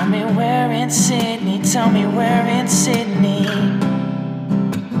 Tell me where in Sydney, tell me where in Sydney.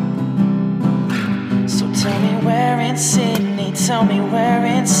 So tell me where in Sydney, tell me where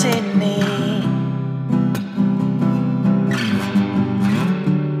in Sydney.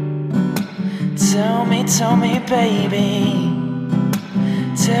 Tell me, baby.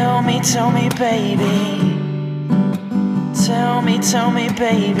 Tell me, baby. Tell me,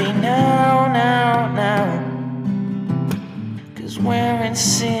 baby. Now. 'Cause where in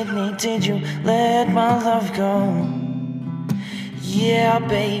Sydney did you let my love go? Yeah,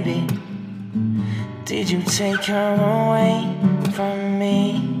 baby. Did you take her away from me?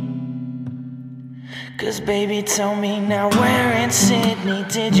 'Cause baby, tell me now, where in Sydney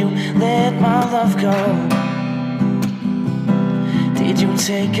did you let my love go? Did you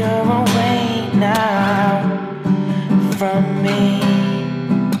take her away now from me?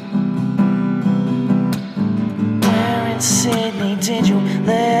 Where in Sydney did you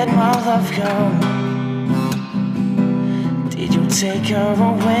let my love go? Did you take her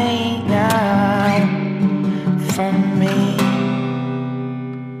away now from me?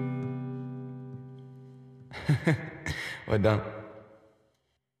 We're done.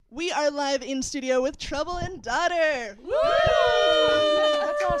 We are live in studio with Trouble and Daughter. Woo!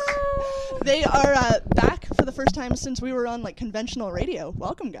 That's awesome. They are back for the first time since we were on conventional radio.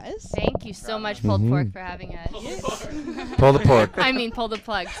 Welcome, guys. Thank you so much, Pulled Pork, for having us. Pull the pork. I mean, Pull the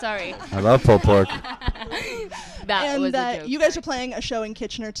Plug. Sorry. I love pulled pork. That was a joke. You guys are playing a show in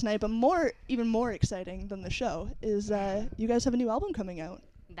Kitchener tonight, but even more exciting than the show is you guys have a new album coming out.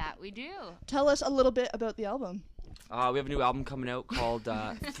 That we do. Tell us a little bit about the album. We have a new album coming out called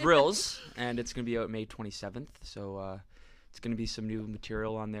Thrills, and it's going to be out May 27th. So It's going to be some new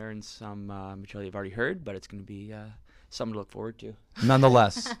material on there and some material you've already heard, but it's going to be something to look forward to.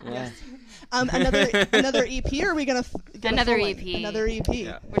 Nonetheless. Yeah. Another EP, or are we going to get Another a full EP. length? Another EP.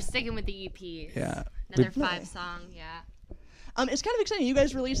 Yeah. We're sticking with the EPs. Yeah. Another We- 5-song, yeah. It's kind of exciting. You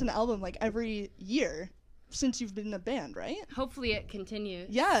guys release an album like every year since you've been in a band, right? Hopefully it continues.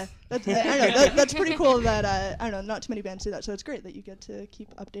 Yeah, that's I know, that's pretty cool. That I don't know, not too many bands do that, so it's great that you get to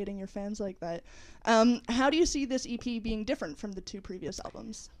keep updating your fans like that. How do you see this EP being different from the 2 previous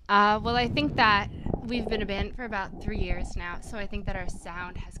albums? Well, I think that we've been a band for about 3 years now, so I think that our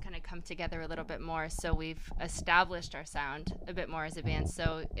sound has kind of come together a little bit more. So we've established our sound a bit more as a band.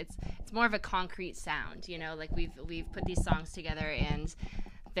 So it's more of a concrete sound, you know. Like we've put these songs together, and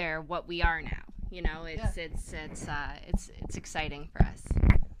they're what we are now. You know, it's exciting for us.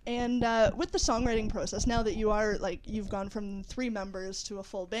 And with the songwriting process, now that you've gone from 3 members to a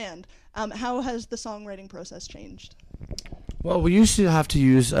full band, how has the songwriting process changed? Well, we used to have to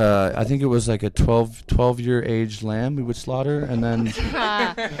use, I think it was like a 12-year aged lamb we would slaughter, and then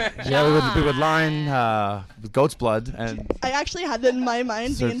we would line with goat's blood. And I actually had that in my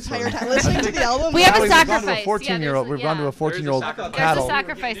mind the Search entire for- time listening to the album. We have a We've gone to sacrifice. a 14-year-old. We've gone to a 14-year-old There's a cattle.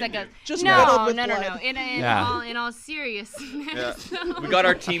 sacrifice that goes. Just no. riddled with blood. In all seriousness. We got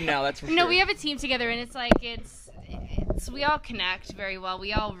our team now, that's for sure. No, we have a team together, and it's like we all connect very well.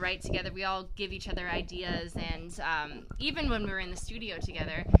 We all write together. We all give each other ideas, and even when we were in the studio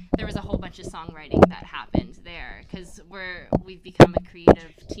together, there was a whole bunch of songwriting that happened there because we've become a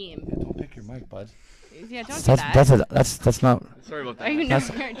creative team. Don't pick your mic, bud. Yeah, don't do that. That's not. Sorry about that. Are you That's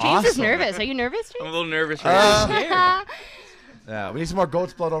nervous? James awesome. is nervous. Are you nervous, James? I'm a little nervous right now. Yeah, we need some more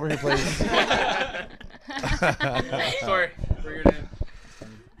goat's blood over here, please. Sorry. Bring it in.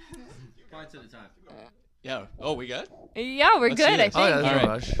 Points at a time. Yeah. Oh, we good? Yeah, we're Let's good, do I this. think. Oh, yeah, there's All no right.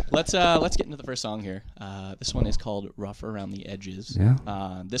 rush. Let's get into the first song here. This one is called "Rough Around the Edges."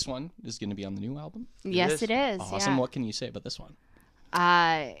 Yeah. This one is going to be on the new album. Yes, it is. Awesome. Yeah. What can you say about this one?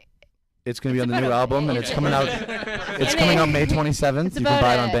 It's going to be on the new album, and it's coming out. It's And coming it- out May 27th. it's You can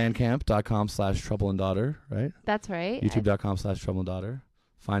buy it on about bandcamp.com/Trouble and Daughter, right? That's right. YouTube.com/Trouble and Daughter.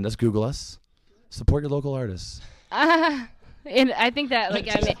 Find us, Google us, support your local artists. And I think that, like,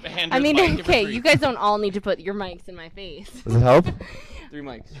 Just hand her the mic, give her okay, free. you guys don't all need to put your mics in my face. Does it help? 3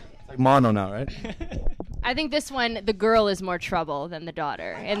 mics. It's like mono now, right? I think this one, the girl is more trouble than the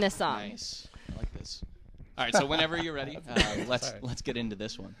daughter in this song. Nice. I like this. All right. So whenever you're ready, let's get into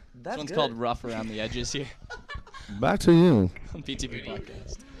this one. That's this one's good. called "Rough Around the Edges" here Back to you. on PTP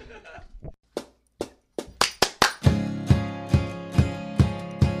Podcast.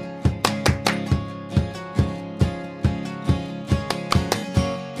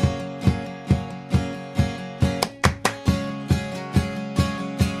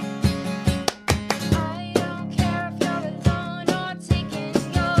 I don't care if you're alone or taken.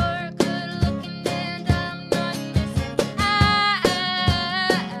 You're good looking and I'm not missing out.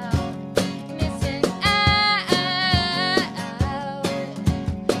 Missing out.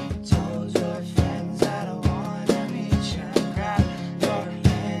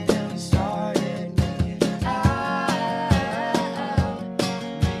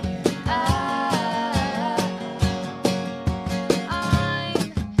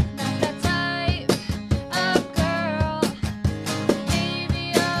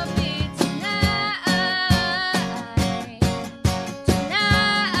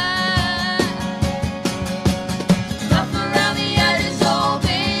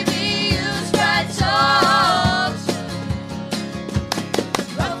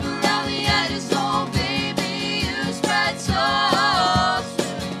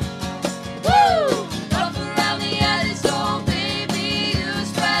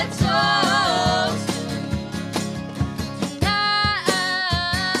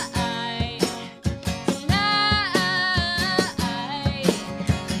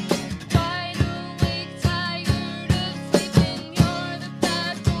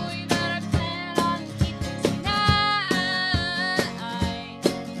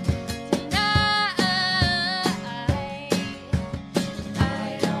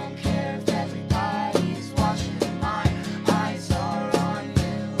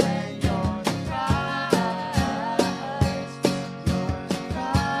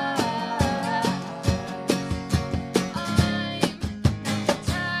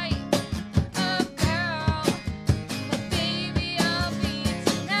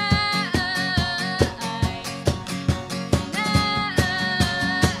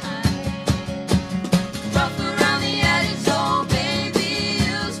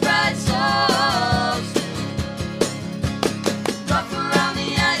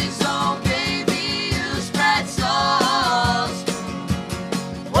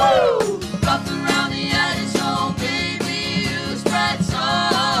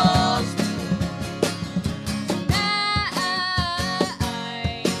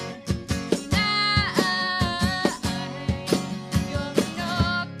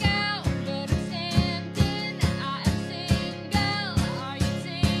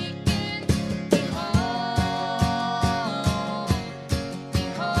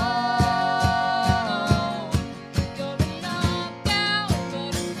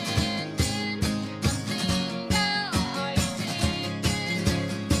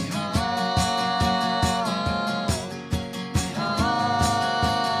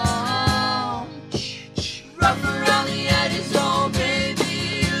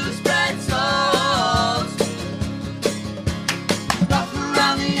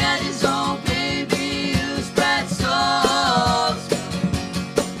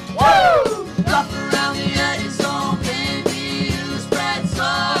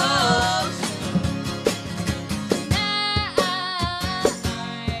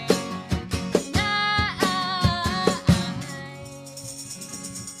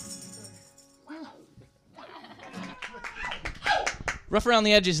 Rough around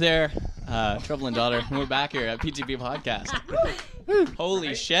the edges there. Trouble and Daughter. We're back here at PTP Podcast.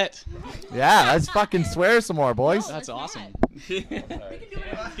 Holy shit. Yeah, let's fucking swear some more, boys. That's awesome. Keep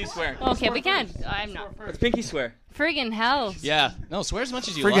swearing. Okay, we can. I'm not. Let's pinky swear. Friggin' hell. Yeah. No, swear as much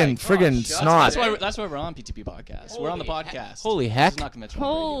as you Friggin' like. snot. That's why we're on PTP Podcast. We're on the podcast. Holy This heck. is not conventional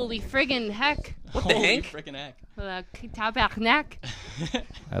Holy friggin' heck. What the Holy heck? frickin' heck. Tabarnak. All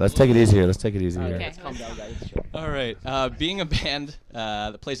right, let's take it easy here. Let's take it easy here. Okay. Calm down, guys. All right. Being a band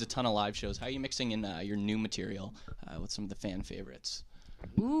that plays a ton of live shows, how are you mixing in your new material with some of the fan favorites?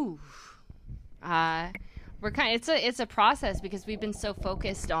 Ooh. We're it's a process because we've been so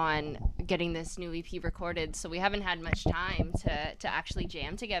focused on getting this new EP recorded, so we haven't had much time to actually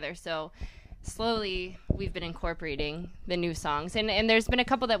jam together. So slowly we've been incorporating the new songs, and there's been a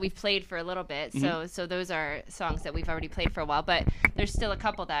couple that we've played for a little bit. So those are songs that we've already played for a while, but there's still a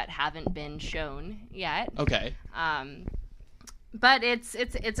couple that haven't been shown yet. Okay. But it's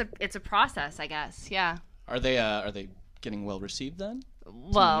a process, I guess. Yeah. Are they getting well received then? Some of the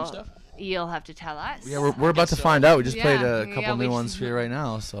new Well, stuff? you'll have to tell us. Yeah, we're about to find out. We just played Yeah, a couple yeah, we new just- ones for you right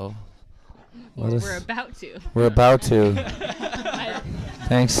now, so. We're about to. We're about to.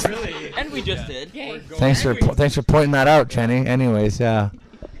 Thanks. And we just did. Thanks for pointing that out, Jenny. Anyways, yeah.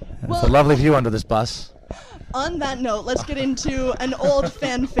 It's a lovely view under this bus. On that note, let's get into an old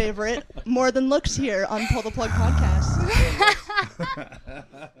fan favorite, More Than Looks, here on Pull the Plug Podcast.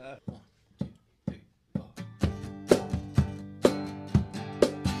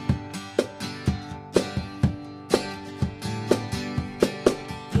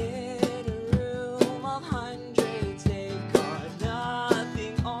 In a room of hundreds, they've got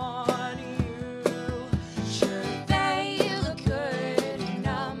nothing on you. Sure, they look good in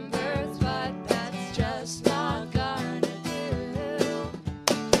numbers, but that's just not gonna do.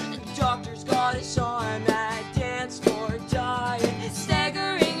 The doctor's got us on that dance floor diet,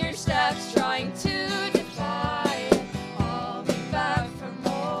 staggering yourself.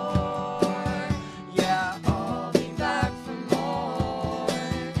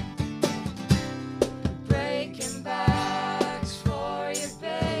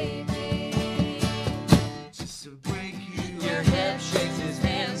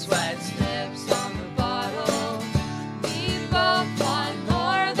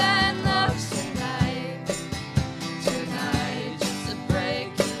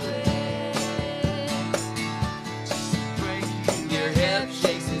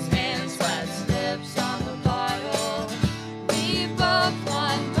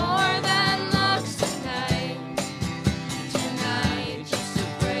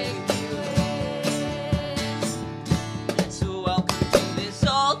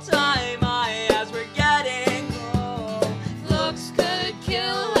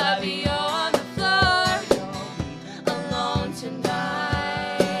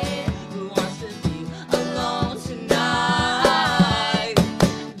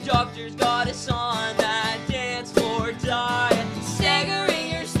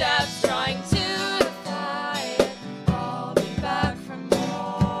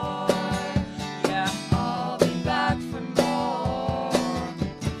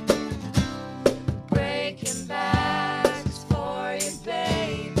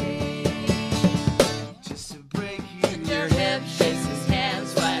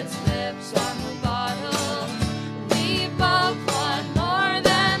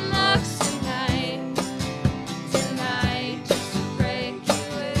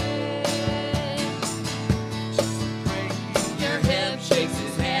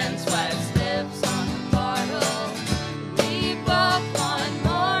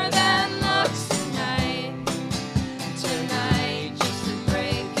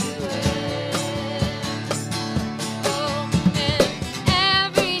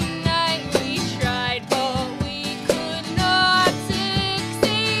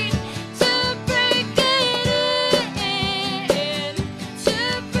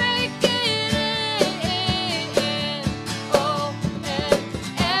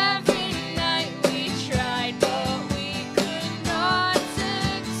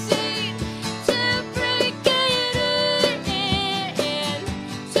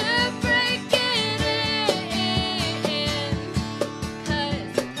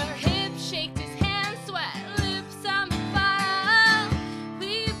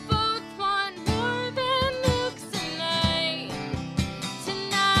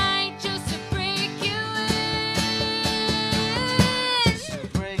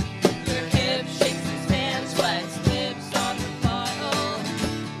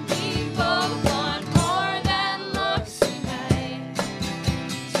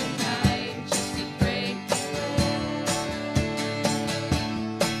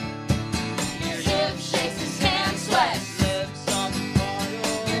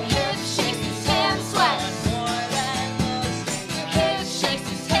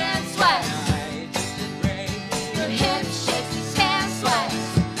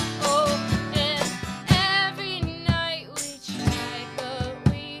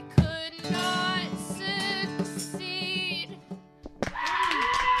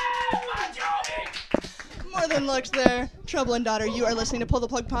 than looks there. Trouble and Daughter, you are listening to Pull the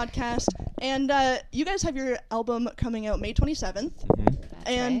Plug podcast. And you guys have your album coming out May 27th.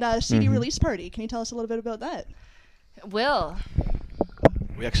 And CD release party. Can you tell us a little bit about that? Will.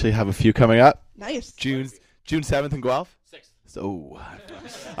 We actually have a few coming up. Nice. June 7th in Guelph. 6th. So, I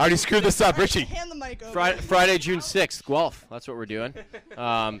already screwed this up, Richie. Hand the mic over. Friday, June 6th, Guelph. That's what we're doing.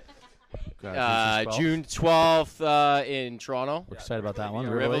 June 12th in Toronto. We're excited about that one.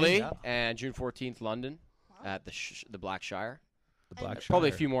 Rivoli. Yeah. And June 14th, London at the Black Shire. Black Probably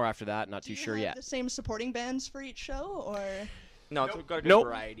a Shire. few more after that. Not too sure yet. The same supporting bands for each show, or No, it's got a good Nope.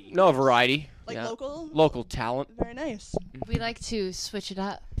 variety. No variety. Like Yeah. local? Local talent. Very nice. We like to switch it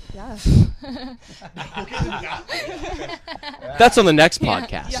up. Yeah. That's on the next Yeah.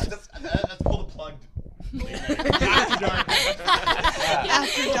 podcast. Yeah. That's Pull the Plug.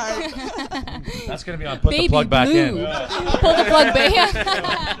 After dark. That's going to be on Put Baby the Plug Back Blue. In. Pull the plug back.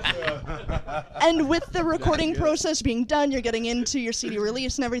 And with the recording process being done, you're getting into your CD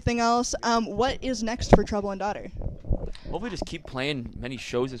release and everything else. What is next for Trouble and Daughter? Hopefully just keep playing many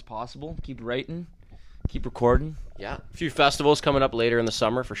shows as possible. Keep writing. Keep recording. Yeah. A few festivals coming up later in the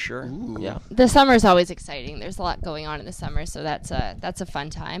summer for sure. Yeah. The summer's always exciting. There's a lot going on in the summer, so that's a fun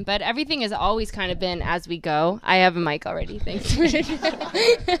time. But everything has always kind of been as we go. I have a mic already. Thanks.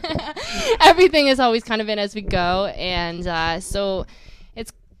 Everything has always kind of been as we go, and so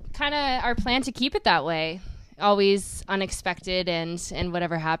it's kind of our plan to keep it that way. Always unexpected, and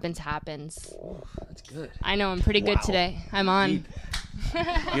whatever happens, happens. That's good. I know I'm pretty good today. I'm on.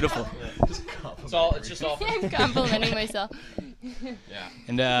 Beautiful. It's just all. I'm complimenting myself. Yeah.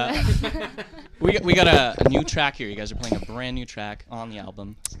 And we got a new track here. You guys are playing a brand new track on the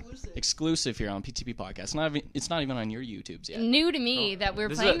album. Exclusive here on PTP Podcast. It's not even on your YouTubes yet. New to me that we're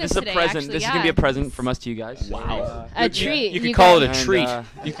This playing is this a today. present. Actually, This is yeah. gonna be a present from us to you guys. Wow. A treat. You could call it a guys- treat.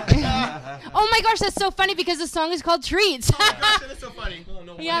 Oh my gosh, that's so funny because the song is called Treats. That is so funny.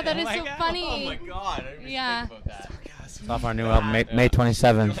 Yeah, that is so funny. Oh my god. I didn't even Yeah. think about that. It's off our new album, May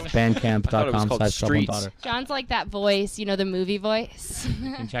 27th, bandcamp.com/troubleanddaughter. John's like that voice, you know, the movie voice.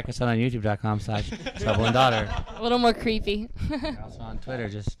 You can check us out on youtube.com/troubleanddaughter. A little more creepy. We're also on Twitter,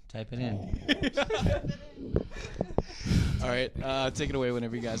 just type it in. All right. Take it away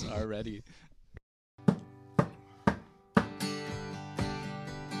whenever you guys are ready.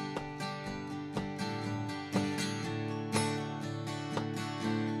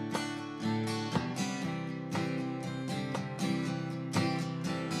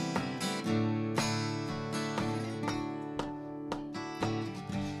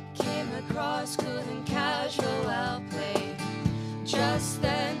 Came across cool and casual outplay. Just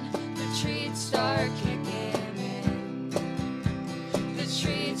then the treats start kicking in. The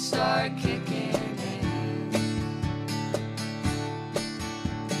treats start kicking in.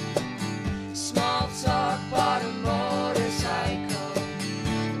 Small talk, bought a motorcycle.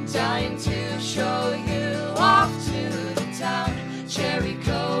 Dying to show you off to the town. Cherry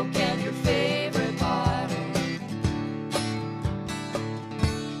Coke and your favorite bottle.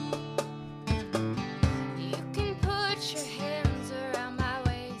 You can put your hands around my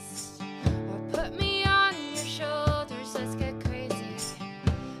waist or put me on your shoulders. Let's get crazy.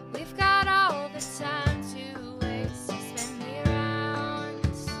 We've got all the time to waste. So spin me around.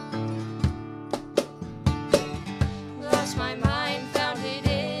 Lost my mind, found it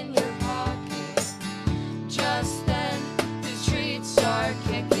in your pocket. Just then, the treats start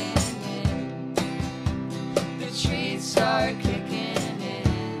kicking in. The treats start kicking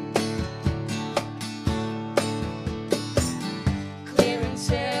in. Clearing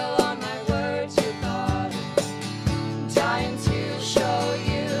sail on my words, you got it. Dying to show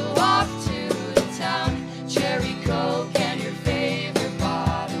you off to the town. Cherry Coke and your favorite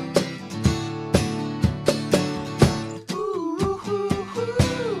bottle.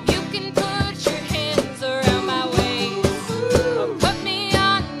 You can put your hands around my waist or put me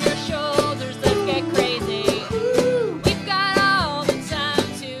on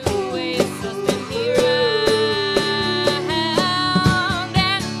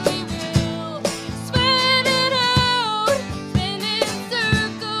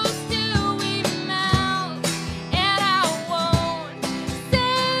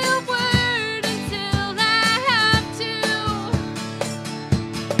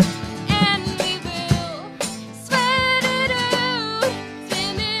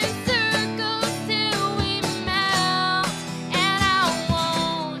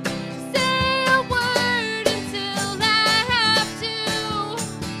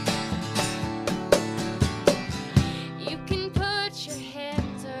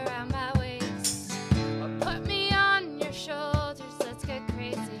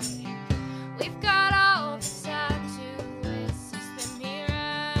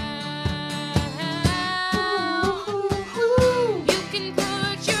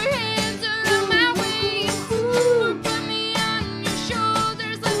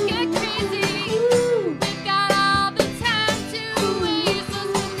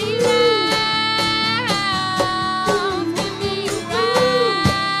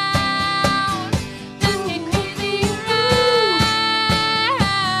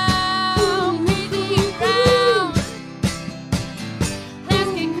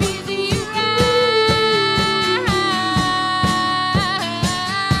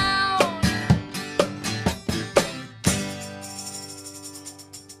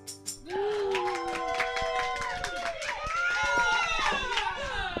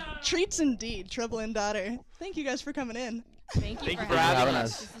It's indeed Trouble and Daughter. Thank you guys for coming in. Thank you for having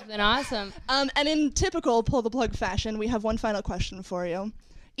us. This has been awesome. And in typical pull the plug fashion, we have one final question for you.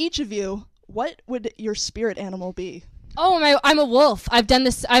 Each of you, what would your spirit animal be? Oh, I'm a wolf. I've done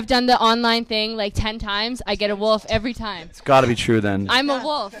the online thing like 10 times. I get a wolf every time. It's got to be true then. I'm a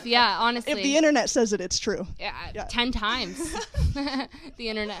wolf. Yeah, honestly. If the internet says it, it's true. Yeah. 10 times. The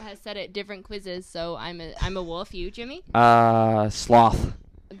internet has said it, different quizzes. So I'm a wolf. You, Jimmy? Sloth.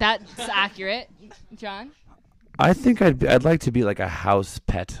 That's accurate. John? I think I'd like to be like a house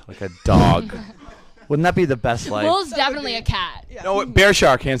pet, like a dog. Wouldn't that be the best life? Wolf's definitely a cat. Yeah. No, bear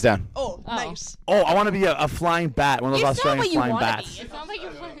shark, hands down. Oh, nice. Oh, I want to be a flying bat, one of those It's not Australian what you flying want to bats. be. It's not what you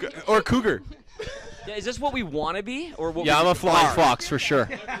want to be. Or a cougar. Yeah, is this what we want to be, or what? Yeah, I'm a flying fox for sure.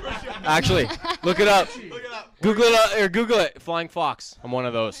 Actually, look it up. Google it. Flying fox. I'm one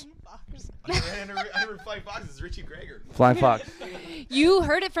of those. I never flying foxes. Richie Greger. Flying fox. You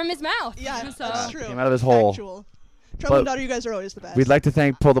heard it from his mouth. Yeah, So. that's true. Came out of his hole. Factual. Trouble and Daughter, you guys are always the best. We'd like to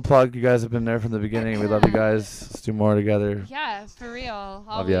thank Pull the Plug. You guys have been there from the beginning. We love you guys. Let's do more together. Yeah, for real.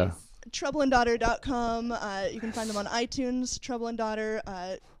 Love ya. TroubleandDaughter.com. You can find them on iTunes. Trouble and Daughter.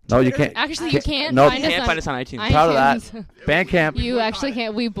 No, you Twitter. can't. Actually, you can't No, find us on iTunes. Proud of that. Bandcamp. You actually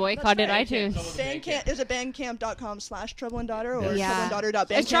can't. We boycotted iTunes. Bandcamp, is it bandcamp.com/Trouble&Daughter or Yeah.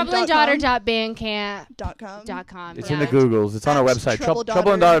 It's troubleanddaughter.bandcamp.com? It's in the Googles. It's on our website.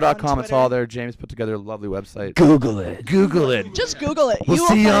 TroubleandDaughter.com. It's all there. James put together a lovely website. Google it. Google it. Just Google it. We'll you will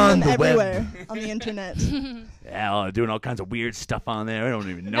see you find on them the web. everywhere on the internet. Yeah, doing all kinds of weird stuff on there. I don't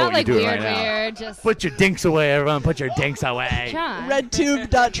even know Not what like you're doing weird, right now. weird. Just Put your dinks away, everyone. Put your dinks away. John.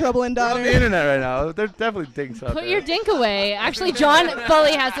 Redtube.troubleanddaughter. On the internet right now. There's definitely dinks out Put there. your dink away. Actually, John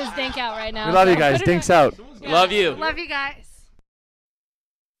fully has his dink out right now. We love so you guys. put it Dinks in. out. Yeah. Love you. Love you guys.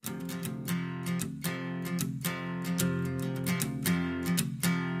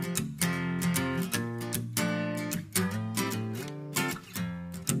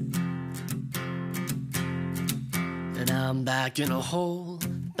 And I'm back in a hole,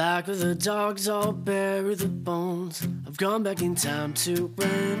 back where the dogs all bury the bones. I've gone back in time to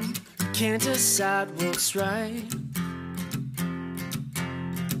when I can't decide what's right.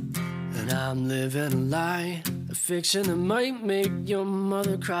 And I'm living a lie, a fiction that might make your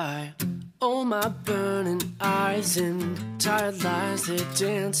mother cry. Oh, my burning eyes and tired lies, they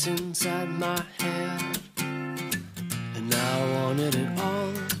dance inside my head. And I wanted it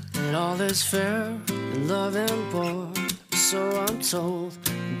all, and all is fair in love and war. So I'm told,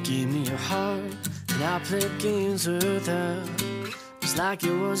 give me your heart, and I'll play games with her. Just like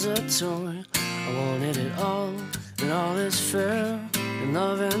it was a toy. I wanted it all, and all is fair in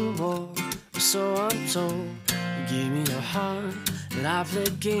love and war. So I'm told, give me your heart, and I'll play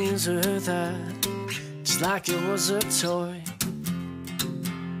games with her. Just like it was a toy.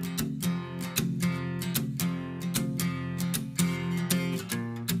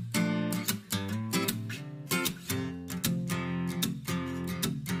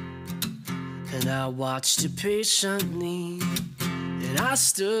 And I watched you patiently, and I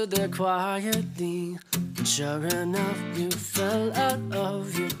stood there quietly, and sure enough you fell out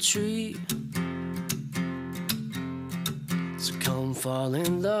of your tree. So come fall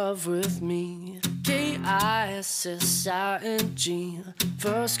in love with me. K-I-S-S-I-N-G.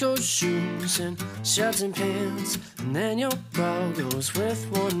 First go shoes and shirts and pants, and then your bra goes with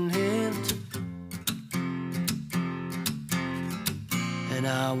one hand. And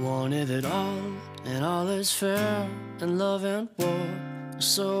I wanted it all, and all is fair in love and war.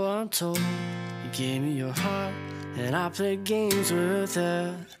 So I'm told, you gave me your heart, and I played games with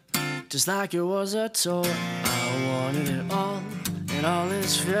it, just like it was a toy. I wanted it all, and all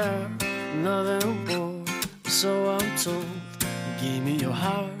is fair in love and war. So I'm told, you gave me your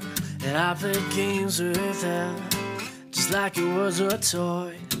heart, and I played games with it, just like it was a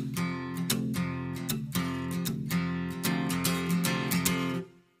toy.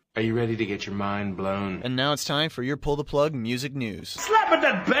 Are you ready to get your mind blown? And now it's time for your Pull the Plug music news. Slap at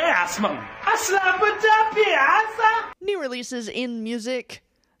that bass, man. I slap at that bass. New releases in music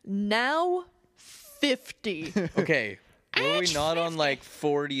now 50. Okay, were we not on like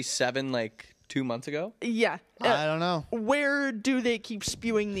 47 like 2 months ago? Yeah. I don't know. Where do they keep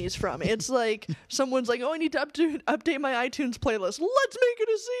spewing these from? It's like someone's like, oh, I need to update my iTunes playlist. Let's make it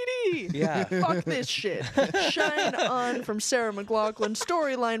a CD. Yeah. Fuck this shit. Shine On from Sarah McLachlan.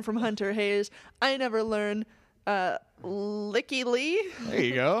 Storyline from Hunter Hayes. I Never Learn. Licky Lee. There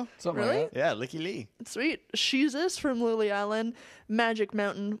you go. Something really? Like that. Yeah, Licky Lee. Sweet. She's This from Lily Allen. Magic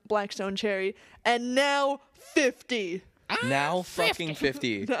Mountain, Blackstone Cherry. And now 50. Now fucking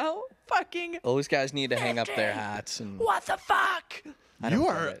 50. Now fucking Those guys need to hang up their hats and what the fuck? You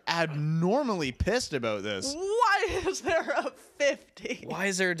are abnormally pissed about this. Why is there a 50? Why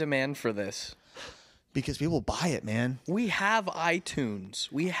is there a demand for this? Because people buy it, man. We have iTunes.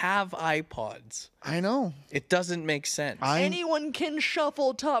 We have iPods. I know. It doesn't make sense. Anyone can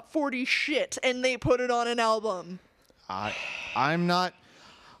shuffle top 40 shit and they put it on an album. I'm not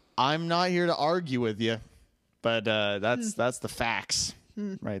here to argue with you, but that's the facts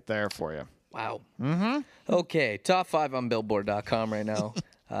right there for you. Wow. Mm-hmm. Okay, top 5 on Billboard.com right now.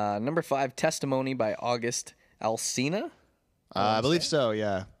 Number 5, Testimony by August Alsina. I believe so,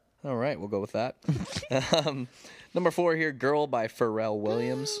 yeah. All right, we'll go with that. Number 4 here, Girl by Pharrell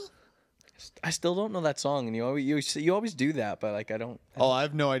Williams. I still don't know that song, and you always do that, but like I don't. I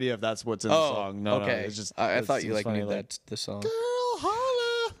have no idea if that's what's in the song. No, okay. no, it's just I thought you funny, knew that the song. Girl,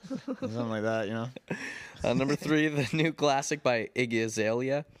 holla, something like that, you know. Number 3, the new classic by Iggy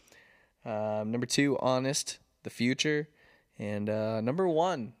Azalea. Number 2, Honest, The Future, and number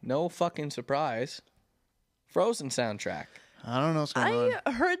 1, no fucking surprise, Frozen soundtrack. I don't know what's going on.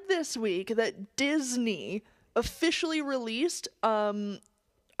 I heard this week that Disney officially released a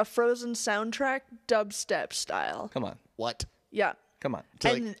Frozen soundtrack dubstep style. Come on. What? Yeah. Come on.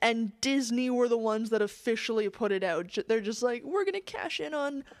 And Disney were the ones that officially put it out. They're just like, we're gonna cash in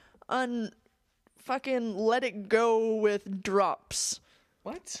on fucking Let It Go with drops.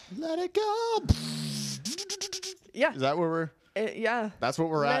 What? Let it go. Yeah. Is that where we're? Yeah. That's what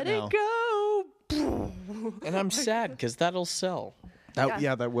we're at now. Let it go. And I'm sad because that'll sell.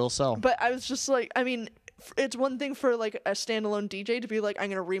 That will sell. But I was just like, I mean, it's one thing for like a standalone DJ to be like, I'm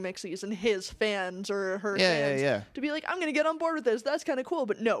gonna remix these, and his fans or her fans to be like, I'm gonna get on board with this. That's kind of cool.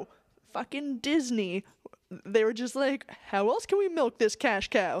 But no, fucking Disney, they were just like, how else can we milk this cash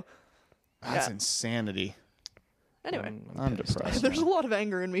cow? That's insanity. Anyway, I'm depressed. There's a lot of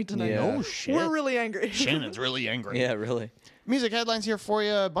anger in me tonight. Yeah. Oh, shit. We're really angry. Shannon's really angry. Yeah, really. Music headlines here for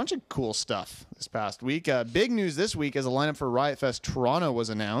you. A bunch of cool stuff this past week. Big news this week as a lineup for Riot Fest Toronto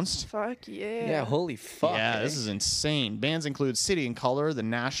was announced. Fuck yeah. Yeah, holy fuck. Yeah, this is insane. Bands include City and Color, The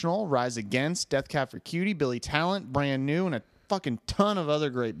National, Rise Against, Death Cab for Cutie, Billy Talent, Brand New, and a fucking ton of other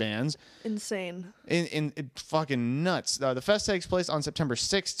great bands. Insane. In fucking nuts. The fest takes place on September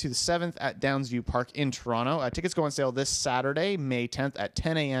 6th to the 7th at Downsview Park in Toronto. Tickets go on sale this Saturday, May 10th at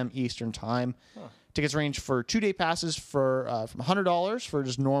 10 a.m. Eastern Time. Tickets range for 2-day passes for from $100 for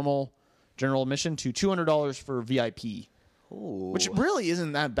just normal general admission to $200 for VIP. Ooh. Which really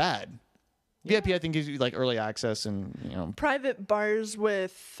isn't that bad. VIP, I think, gives you like early access and private bars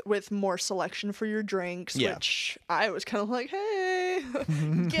with more selection for your drinks. Yeah. Which I was kind of like, hey,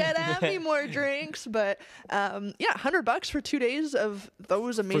 get at me more drinks. But $100 for 2 days of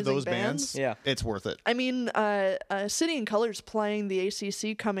those amazing for those bands. Yeah, it's worth it. I mean, City and Color's playing the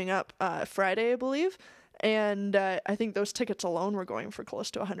ACC coming up Friday, I believe. And I think those tickets alone were going for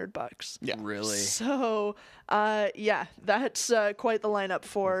close to $100. Yeah, really. So, that's quite the lineup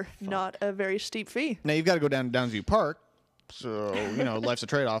for not a very steep fee. Now you've got to go down to Downsview Park, so life's a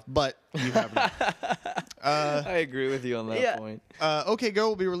trade-off. But you have I agree with you on that point. OK Go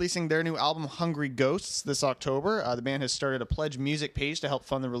will be releasing their new album Hungry Ghosts this October. The band has started a Pledge Music page to help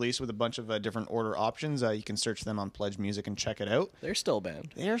fund the release with a bunch of different order options. You can search them on Pledge Music and check it out. They're still a band.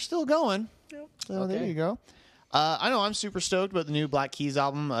 They're still going. Yep. So there you go. I know I'm super stoked about the new Black Keys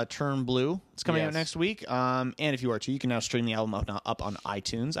album, Turn Blue. It's coming out next week. And if you are too, you can now stream the album up on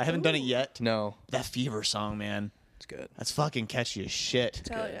iTunes. I haven't done it yet. No. That Fever song, man. It's good. That's fucking catchy as shit.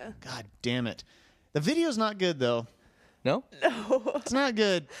 Hell yeah. God damn it. The video's not good, though. No? No. It's not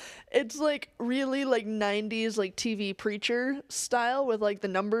good. It's like really like 90s like TV preacher style with like the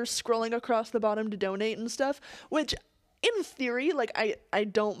numbers scrolling across the bottom to donate and stuff, which in theory, like I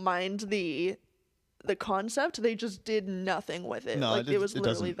don't mind the concept. They just did nothing with it. No, it was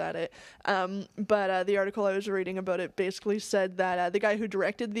literally doesn't. But the article I was reading about it basically said that the guy who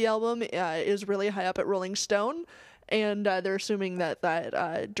directed the album is really high up at Rolling Stone, and they're assuming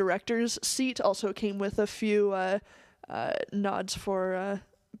that director's seat also came with a few nods for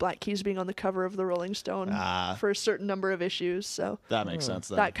Black Keys being on the cover of the Rolling Stone for a certain number of issues. So that makes sense.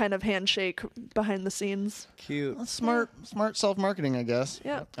 Then. That kind of handshake behind the scenes. Cute. That's smart self-marketing, I guess.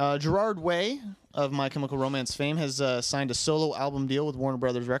 Yeah. Gerard Way of My Chemical Romance fame has signed a solo album deal with Warner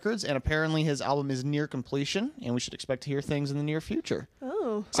Brothers Records, and apparently his album is near completion, and we should expect to hear things in the near future.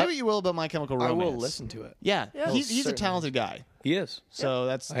 Oh. Say what you will about My Chemical Romance. I will listen to it. Yeah. He's a talented guy. He is. So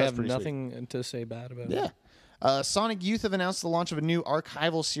that's I have pretty nothing sweet. to say bad about it. Yeah. Sonic Youth have announced the launch of a new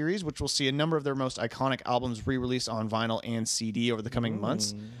archival series, which will see a number of their most iconic albums re-released on vinyl and CD over the coming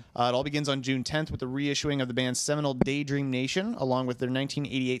months. It all begins on June 10th with the reissuing of the band's seminal Daydream Nation, along with their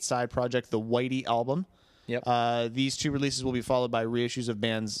 1988 side project, the Whitey album. Yep. These 2 releases will be followed by reissues of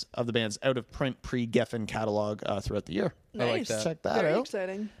the band's out-of-print pre-Geffen catalog throughout the year. Nice. I like that. Check that Very out.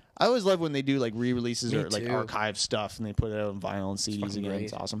 exciting. I always love when they do like re-releases Me or like too. archive stuff and they put it out on vinyl and CDs fucking again. great.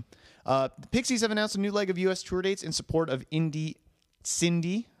 It's awesome. The Pixies have announced a new leg of U.S. tour dates in support of Indie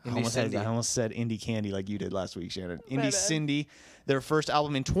Cindy. I almost said Indie Candy like you did last week, Shannon. My Indie bad. Cindy, their first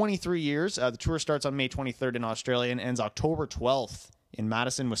album in 23 years. The tour starts on May 23rd in Australia and ends October 12th in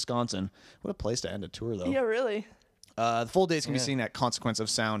Madison, Wisconsin. What a place to end a tour, though. Yeah, really. The full dates can be seen at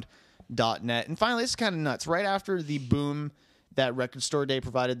consequenceofsound.net. And finally, this is kind of nuts. Right after the boom that Record Store Day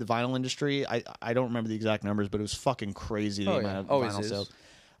provided the vinyl industry, I don't remember the exact numbers, but it was fucking crazy the amount of Always vinyl is. sales.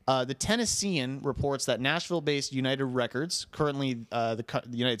 The Tennessean reports that Nashville-based United Records, currently the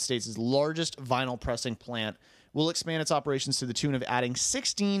United States' largest vinyl pressing plant, will expand its operations to the tune of adding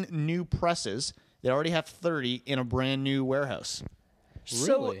 16 new presses. They already have 30 in a brand new warehouse.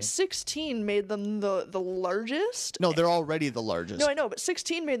 So 16 made them the largest? No, they're already the largest. No, I know, but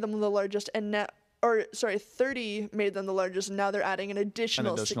 16 made them the largest, and now, 30 made them the largest, and now they're adding an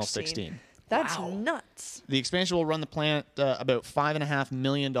additional 16. That's nuts. The expansion will run the plant about $5.5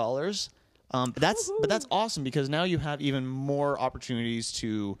 million. But that's awesome because now you have even more opportunities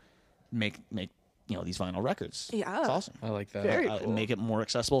to make these vinyl records. Yeah, it's awesome. I like that. Very cool. Make it more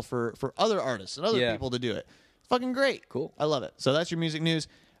accessible for other artists and other people to do it. Fucking great. Cool. I love it. So that's your music news.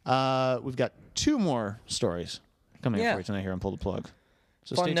 We've got 2 more stories coming up for you tonight here on Pull the Plug.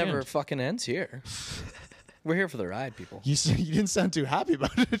 So Fun stay never tuned. fucking ends here. We're here for the ride, people. You didn't sound too happy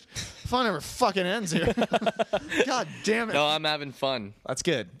about it. Fun never fucking ends here. God damn it. No, I'm having fun. That's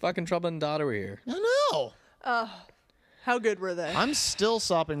good. Fucking Trouble and Daughter were here. I know. How good were they? I'm still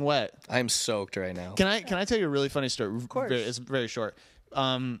sopping wet. I'm soaked right now. Can I tell you a really funny story? Of course. It's very short.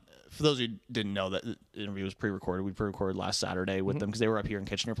 For those who didn't know, that the interview was pre-recorded. We pre-recorded last Saturday with them because they were up here in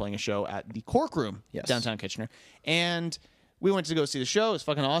Kitchener playing a show at the Cork Room, downtown Kitchener. And we went to go see the show. It was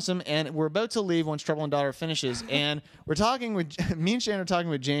fucking awesome. And we're about to leave once Trouble and Daughter finishes. And we're talking with me and Shannon are talking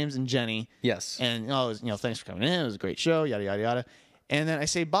with James and Jenny. Yes. And thanks for coming in. It was a great show. Yada yada yada. And then I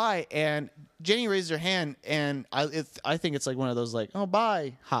say bye, and Jenny raises her hand, and I think it's like one of those like, oh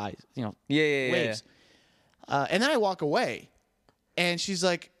bye, hi, waves. And then I walk away, and she's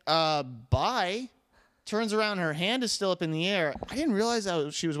like, bye. Turns around, her hand is still up in the air. I didn't realize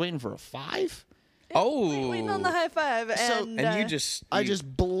she was waiting for a 5. Oh, waiting on the high five, and I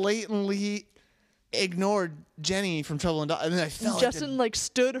just blatantly ignored Jenny from Trouble and Daughter. And then I felt Justin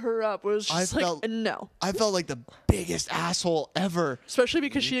stood her up. Was just no. I felt like the biggest asshole ever. Especially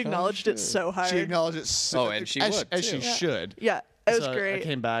because she acknowledged it so hard. She acknowledged it so and she as, would, as too. she should. Yeah, it was So great. I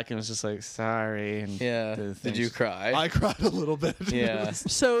came back and was just like, sorry. And Did you cry? I cried a little bit. Yeah.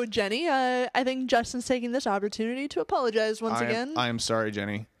 So Jenny, I think Justin's taking this opportunity to apologize once again. I am sorry,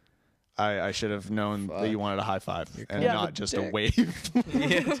 Jenny. I should have known that you wanted a high five and Yeah. not just a wave.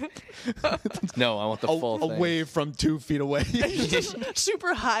 No, I want the full a thing. wave from 2 feet away. Just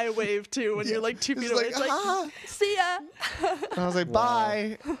super high wave too when you're 2 feet away. like, It's like, see ya. And I was like,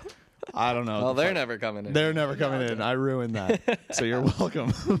 bye. I don't know. Well, they're never coming in. They're never coming in. I ruined that. So you're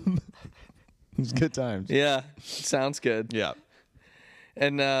welcome. It's good times. Yeah, sounds good. Yeah.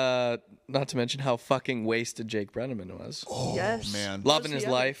 And not to mention how fucking wasted Jake Brenneman was. Oh, Yes. man. Loving his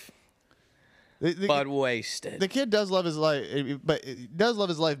life, The- but wasted. The kid does love his life, but he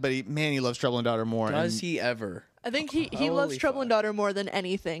he loves Trouble and Daughter more. Does and he ever? I think he Holy loves Trouble and Daughter more than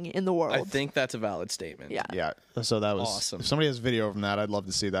anything in the world. I think that's a valid statement. Yeah. Yeah. So that was Awesome. If somebody has video from that, I'd love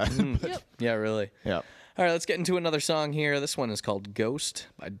to see that. But, Yeah, really. yeah. All right, let's get into another song here. This one is called Ghost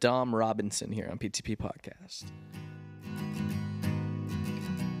by Dom Robinson here on PTP Podcast.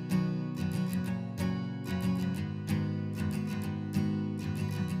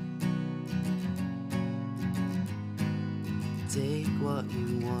 Take what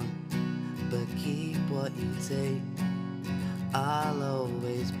you want, but keep what you take. I'll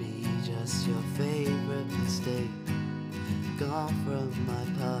always be just your favorite mistake. Gone from my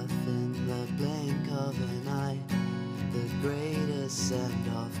path in the blink of an eye. The greatest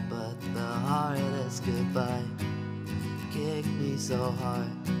send-off, but the hardest goodbye. Kick me so hard,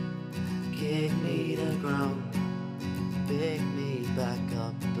 kick me to ground. Pick me back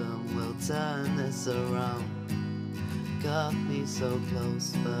up and we'll turn this around. Got me so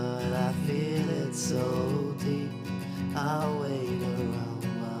close, but I feel it so deep. I'll wait around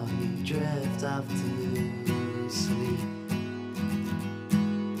while you drift off to sleep.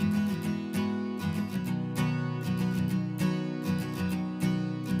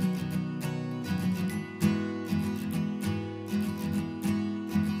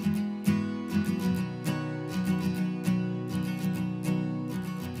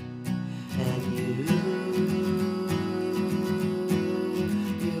 And you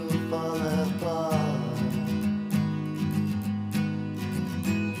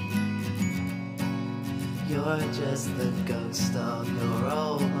You're just the ghost of your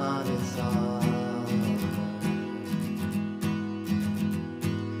old mother's heart.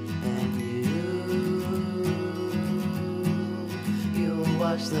 And you'll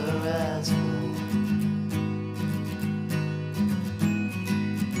watch the rest fall.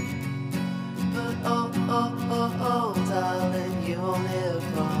 But oh, darling, you'll live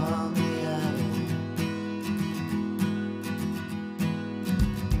from the end.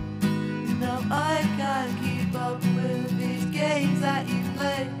 Now I can't keep up with these games that you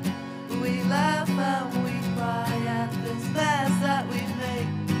play. We laugh and we cry at this mess that we make.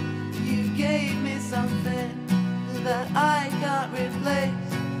 You gave me something that I can't replace,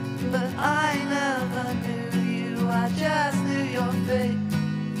 but I never knew you, I just knew your fate.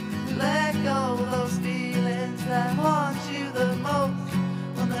 Let go those feelings that haunt you the most.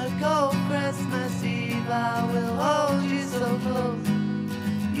 On a cold Christmas Eve I will hold you so close.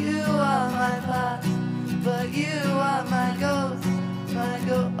 You are my past, but you are my ghost. My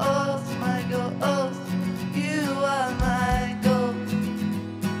ghost, my ghost. You are my ghost.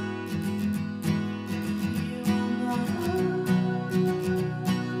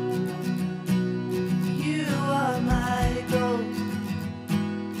 You are my ghost.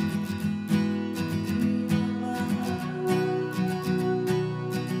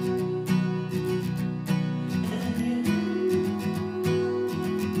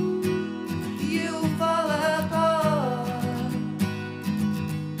 You fall apart.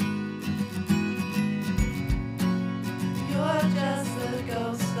 You're just the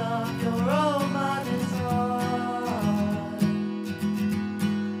ghost of your old mother's heart.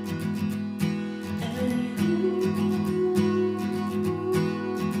 And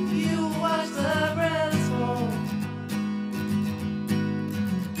you watch the breaths fall.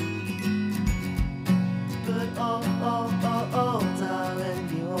 But oh, darling,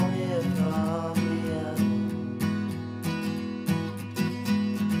 you won't hear from me at all.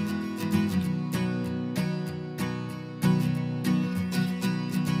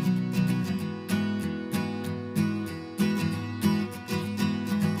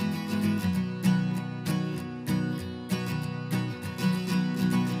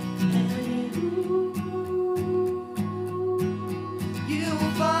 You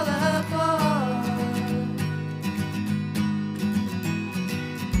fall apart.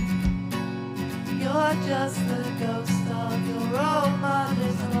 You're just the ghost of your old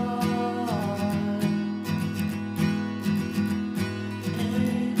mother's heart.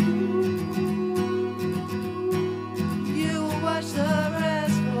 And you watch the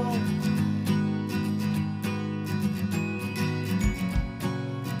rest fall.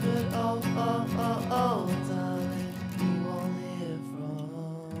 But oh, darling, you won't hear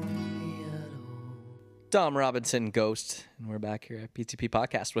from me at all. Dom Robinson, Ghost, and we're back here at PTP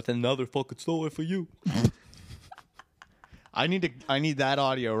Podcast with another fucking story for you. I need that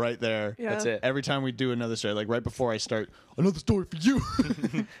audio right there. Yeah. That's it. Every time we do another story, like right before I start, another story for you.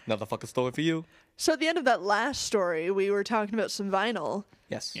 Another fucking story for you. So at the end of that last story, we were talking about some vinyl.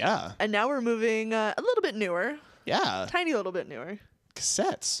 Yes. Yeah. And now we're moving a little bit newer. Yeah. Tiny little bit newer.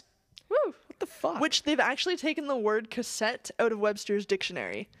 Cassettes. Woo. What the fuck? Which they've actually taken the word cassette out of Webster's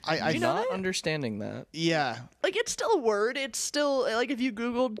dictionary. I'm you know not that? understanding that. Yeah. Like, it's still a word. It's still, like, if you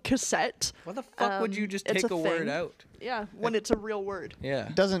Googled cassette. Why the fuck would you just it's take a word thing. out? Yeah, when it's a real word. Yeah.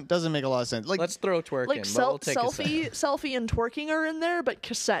 Doesn't make a lot of sense. Like, let's throw twerk Like, in, but we'll take selfie and twerking are in there, but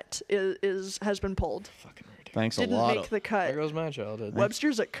cassette has been pulled. Thanks a Didn't lot. make the cut. There goes my childhood.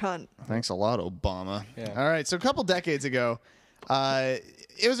 Webster's a cunt. Thanks a lot, Obama. Yeah. All right, so a couple decades ago,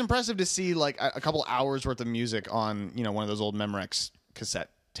 it was impressive to see like a couple hours worth of music on one of those old Memorex cassette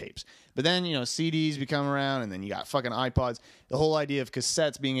tapes. But then CDs become around, and then you got fucking iPods. The whole idea of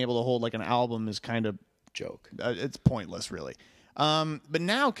cassettes being able to hold like an album is kind of joke. It's pointless, really. But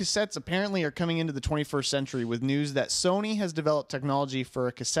now cassettes apparently are coming into the 21st century with news that Sony has developed technology for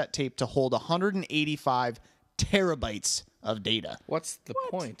a cassette tape to hold 185 terabytes of data. What's the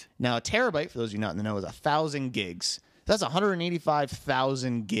point? Now, a terabyte, for those of you not in the know, is 1,000 gigs. That's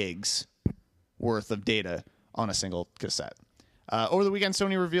 185,000 gigs worth of data on a single cassette. Over the weekend,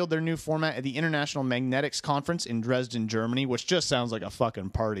 Sony revealed their new format at the International Magnetics Conference in Dresden, Germany, which just sounds like a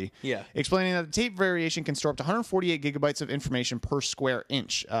fucking party. Yeah. Explaining that the tape variation can store up to 148 gigabytes of information per square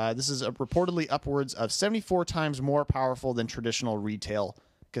inch. This is reportedly upwards of 74 times more powerful than traditional retail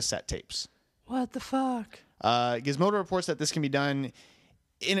cassette tapes. What the fuck? Gizmodo reports that this can be done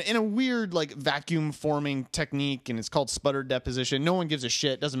in a weird like vacuum forming technique, and it's called sputter deposition. No one gives a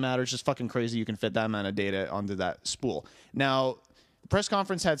shit. Doesn't matter. It's just fucking crazy. You can fit that amount of data onto that spool. Now, The press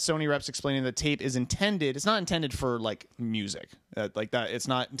conference had Sony reps explaining the tape is intended. It's not intended for like music, like that. It's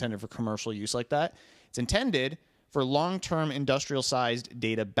not intended for commercial use like that. It's intended for long-term industrial-sized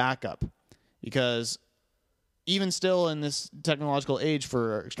data backup, because even still in this technological age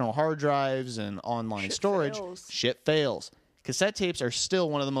for external hard drives and online storage, shit fails. Cassette tapes are still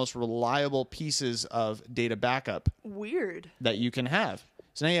one of the most reliable pieces of data backup. Weird. That you can have.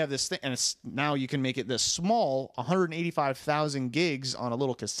 So now you have this thing, and now you can make it this small, 185,000 gigs on a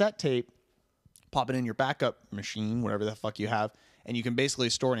little cassette tape, pop it in your backup machine, whatever the fuck you have, and you can basically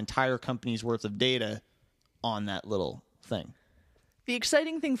store an entire company's worth of data on that little thing. The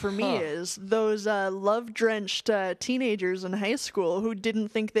exciting thing for me is those love-drenched teenagers in high school who didn't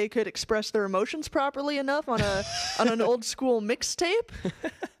think they could express their emotions properly enough on an old school mixtape.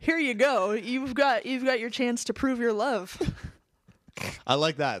 Here you go. You've got your chance to prove your love. I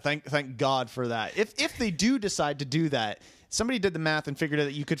like that. Thank God for that. If they do decide to do that, somebody did the math and figured out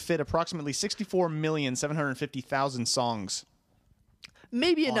that you could fit approximately 64,750,000 songs.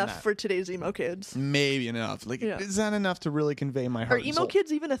 Maybe enough for today's emo kids. Maybe enough. Like, is that enough to really convey my heart? Are emo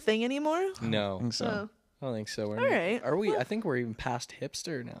kids even a thing anymore? No, I think so. I don't think so. All right. Are we? I think we're even past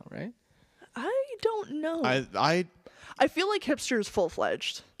hipster now, right? I don't know. I feel like hipster is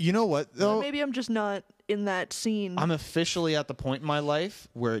full-fledged. You know what though? Maybe I'm just not in that scene. I'm officially at the point in my life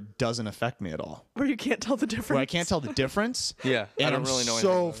where it doesn't affect me at all. Where you can't tell the difference. Where I can't tell the difference. Yeah, and I don't I'm really know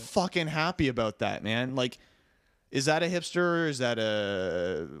so anything about it. fucking happy about that, man. Like, is that a hipster? Is that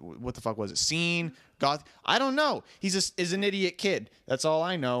a what the fuck was it? Scene? Goth? I don't know. He's an idiot kid. That's all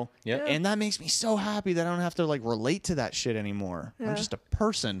I know. Yeah. And that makes me so happy that I don't have to like relate to that shit anymore. Yeah. I'm just a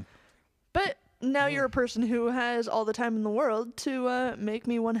person. But now you're a person who has all the time in the world to make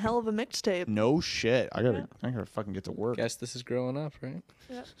me one hell of a mixtape. No shit. I gotta fucking get to work. Guess this is growing up, right?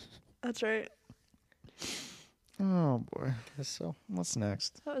 Yeah, that's right. Oh boy. Guess so. What's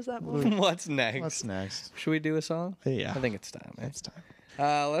next? How is that? What's next? What's next? Should we do a song? Yeah. I think it's time. Eh? It's time.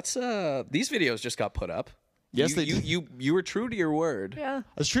 Let's. These videos just got put up. Yes, you were true to your word. Yeah.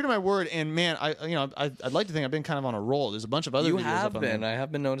 I was true to my word, and man, I'd like to think I've been kind of on a roll. There's a bunch of other You videos have up on been. there. I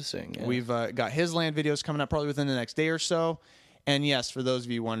have been noticing. Yeah. We've got his land videos coming up probably within the next day or so. And yes, for those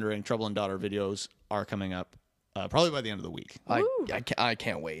of you wondering, Trouble and Daughter videos are coming up probably by the end of the week. I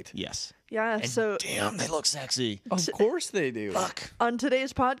can't wait. Yes. Yeah, And so damn, they look sexy. Of course they do. Fuck. on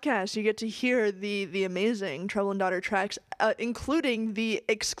today's podcast, you get to hear the amazing Trouble and Daughter tracks, including the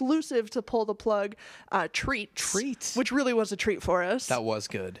exclusive to pull the plug treats, which really was a treat for us. That was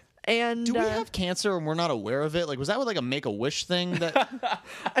good. And do we have cancer and we're not aware of it? Like, was that like a Make-A-Wish thing that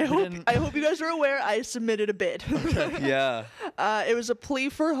I hope you guys are aware I submitted a bid. Yeah. It was a plea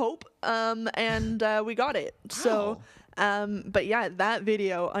for hope, and we got it. So, but yeah, that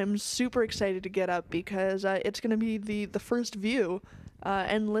video I'm super excited to get up because it's going to be the first view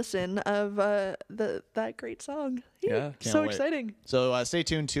and listen of that great song. Yeah. So exciting. So stay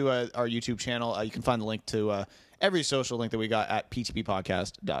tuned to our YouTube channel. You can find the link to every social link that we got at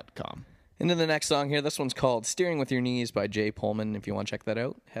ptppodcast.com. Into the next song here. This one's called Steering With Your Knees by Jay Pullman. If you want to check that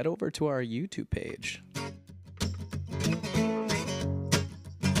out, head over to our YouTube page.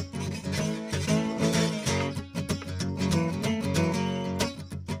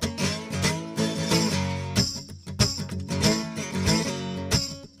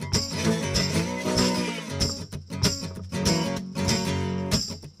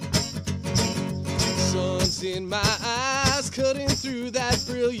 Sun's in my eyes, cutting through that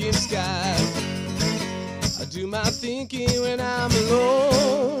brilliant sky. I do my thinking when I'm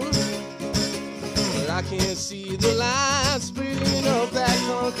alone, but I can't see the line splitting up that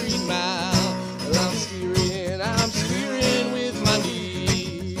concrete mile. Well, I'm steering with my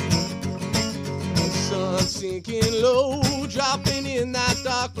knees. The sun sinking low, dropping in that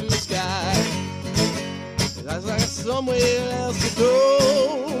dark blue sky. There's like somewhere else to go.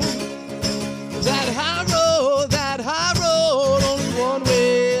 That high road, only one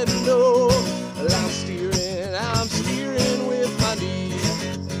way to know. Well, I'm steering with my knees.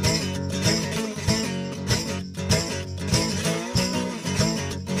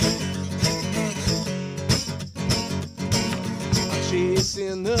 I'm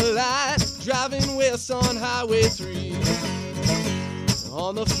chasing the light, driving west on Highway 3.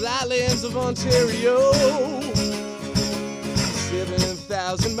 On the flatlands of Ontario,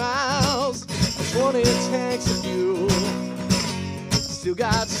 7,000 miles, 20 tanks of fuel. Still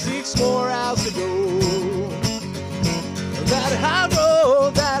got 6 more hours to go. That high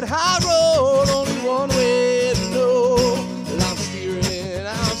road, only one way to know. Well, I'm steering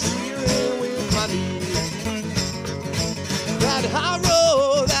with my knees. That high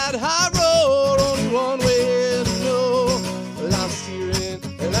road, only one way to know. Well, I'm steering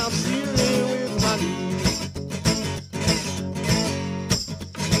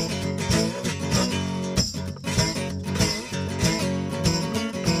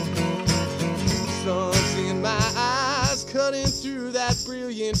bright,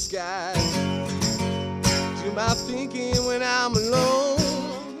 brilliant skies. To my thinking when I'm alone,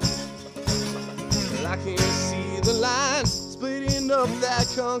 well, I can't see the line splitting up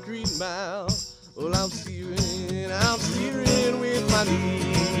that concrete mile. Well, I'm steering with my knees.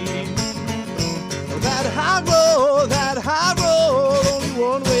 That high road, only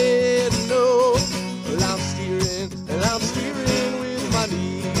one way to know. Well, I'm steering with my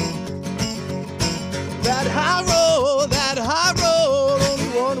knees. That high road, only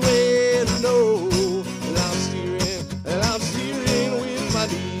one way to know. Well, I'm steering with my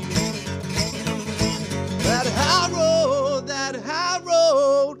knees. That high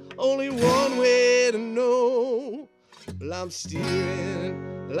road, only one way to know. Well, I'm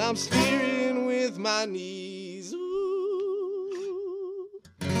steering with my knees. Ooh.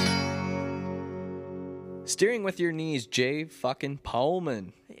 Steering with your knees, Jay fucking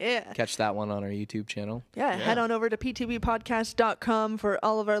Pullman. Yeah. Catch that one on our YouTube channel. Yeah, head on over to ptbpodcast.com for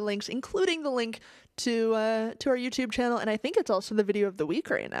all of our links, including the link to our YouTube channel, and I think it's also the video of the week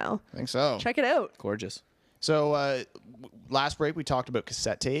right now. I think so. Check it out. Gorgeous. So last break we talked about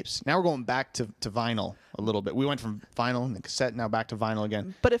cassette tapes. Now we're going back to vinyl a little bit. We went from vinyl and the cassette, now back to vinyl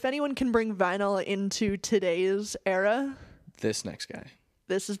again. But if anyone can bring vinyl into today's era, this next guy.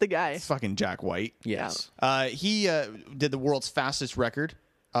 This is the guy. It's fucking Jack White. Yes. He did the world's fastest record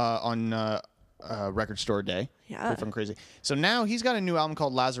on Record Store Day. Yeah. Pretty fucking crazy. So now he's got a new album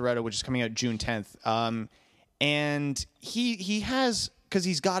called Lazaretto, which is coming out June 10th. And he has, because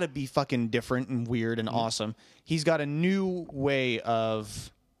he's got to be fucking different and weird and awesome, he's got a new way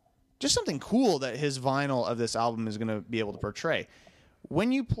of just something cool that his vinyl of this album is going to be able to portray.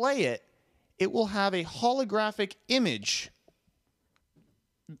 When you play it, it will have a holographic image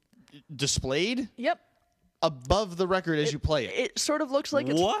displayed above the record as you play it. It sort of looks like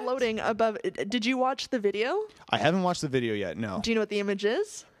it's floating above. Did you watch the video? I haven't watched the video yet, no. Do you know what the image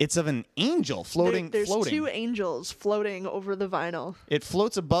is? It's of an angel floating. There's two angels floating over the vinyl. It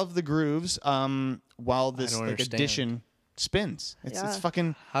floats above the grooves while this addition spins. It's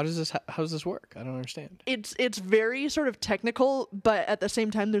fucking. How does this work? I don't understand. It's very sort of technical, but at the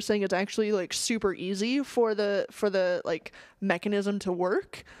same time they're saying it's actually like super easy for the like mechanism to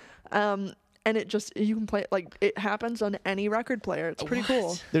work. And it just, you can play it, like, it happens on any record player. It's pretty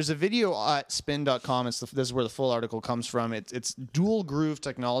cool. There's a video at spin.com. This is where the full article comes from. It's dual groove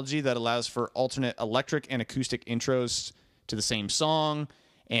technology that allows for alternate electric and acoustic intros to the same song.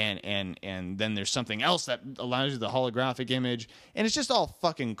 And then there's something else that allows you the holographic image. And it's just all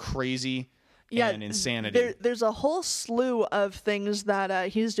fucking crazy and insanity. There's a whole slew of things that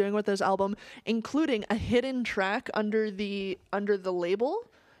he's doing with this album, including a hidden track under the label.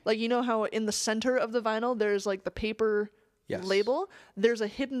 Like, you know how in the center of the vinyl there's like the paper label? There's a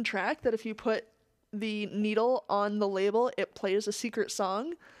hidden track that if you put the needle on the label, it plays a secret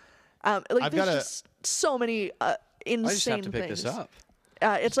song. There's just so many insane things. I just have to pick this up.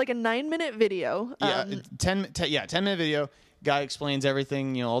 It's like a 9-minute video. 10-minute video. Guy explains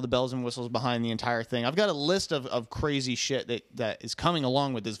everything, all the bells and whistles behind the entire thing. I've got a list of crazy shit that is coming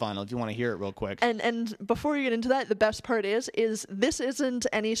along with this vinyl if you want to hear it real quick. And before you get into that, the best part is this isn't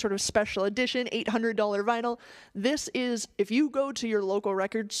any sort of special edition $800 vinyl. This is, if you go to your local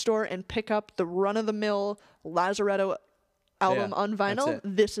record store and pick up the run-of-the-mill Lazaretto album on vinyl,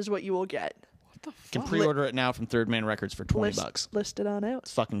 this is what you will get. You can pre-order it now from Third Man Records for $20. List it on out.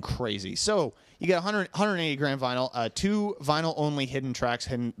 It's fucking crazy. So you get 180 gram vinyl, 2 vinyl-only hidden tracks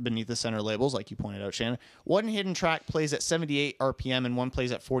hidden beneath the center labels, like you pointed out, Shannon. One hidden track plays at 78 RPM and one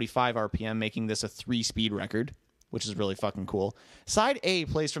plays at 45 RPM, making this a 3-speed record, which is really fucking cool. Side A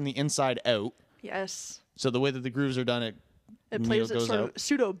plays from the inside out. Yes. So the way that the grooves are done, it plays it sort of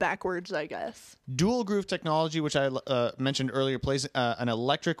pseudo backwards, I guess. Dual groove technology, which I mentioned earlier, plays an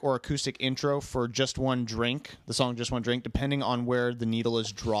electric or acoustic intro for Just One Drink, the song Just One Drink, depending on where the needle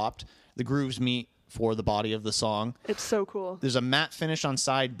is dropped. The grooves meet for the body of the song. It's so cool. There's a matte finish on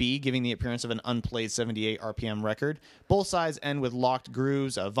side B, giving the appearance of an unplayed 78 RPM record. Both sides end with locked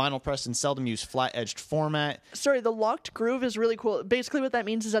grooves, a vinyl pressed and seldom used flat-edged format. Sorry, the locked groove is really cool. Basically what that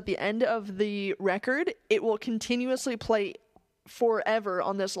means is at the end of the record, it will continuously play forever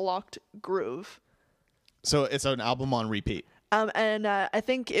on this locked groove. So it's an album on repeat. And I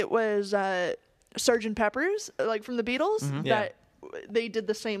think it was Sgt. Pepper's, like from the Beatles, that they did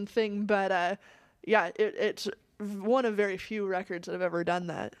the same thing. But it's one of very few records that have ever done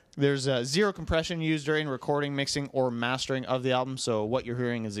that. There's zero compression used during recording, mixing, or mastering of the album. So what you're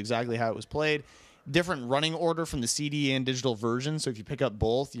hearing is exactly how it was played. Different running order from the CD and digital version. So if you pick up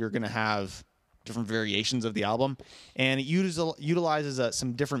both, you're going to have different variations of the album, and it utilizes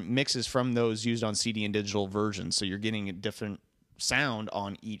some different mixes from those used on CD and digital versions, so you're getting a different sound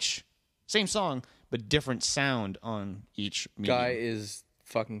on each same song, but different sound on each medium. Guy is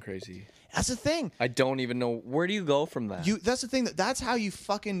fucking crazy. That's the thing. I don't even know, where do you go from that? That's the thing. That's how you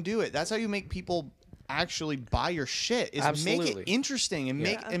fucking do it. That's how you make people actually buy your shit. Is make Absolutely. it interesting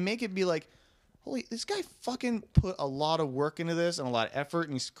and make it be like, holy, this guy fucking put a lot of work into this and a lot of effort,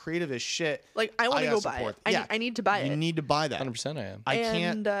 and he's creative as shit. Like, I want to gotta go buy support it. I need to buy You it. need to buy that. 100% I am.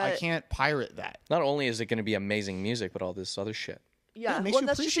 I can't pirate that. Not only is it going to be amazing music, but all this other shit. Yeah, it makes well, you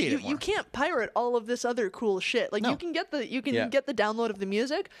that's just it. appreciate it You more. can't pirate all of this other cool shit. Like No. you can get the Yeah. get the download of the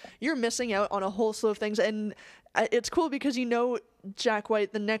music. You're missing out on a whole slew of things, and it's cool because you know Jack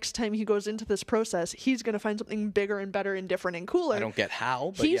White. The next time he goes into this process, he's gonna find something bigger and better and different and cooler. I don't get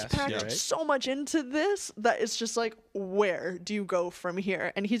how, but He's yes, packed you're right. so much into this that it's just like, where do you go from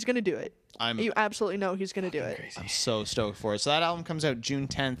here? And he's gonna do it. You absolutely know he's gonna do it. I'm so stoked for it. So that album comes out June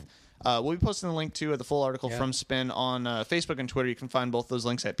 10th. We'll be posting the link to the full article from Spin on Facebook and Twitter. You can find both those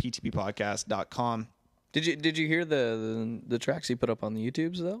links at ptppodcast.com. Did you hear the tracks he put up on the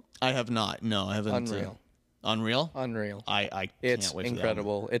YouTubes though? I have not. No, I haven't. Unreal. Unreal? Unreal. I can't It's wait for that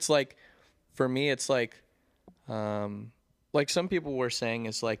incredible. It's like, for me, it's like some people were saying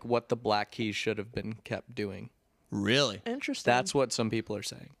it's like what the Black Keys should have been kept doing. Really? Interesting. That's what some people are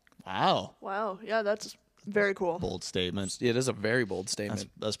saying. Wow. Wow. Yeah, that's very cool. Bold statement. It is a very bold statement.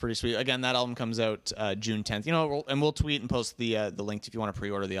 That's pretty sweet. Again, that album comes out June 10th. You know, we'll tweet and post the link if you want to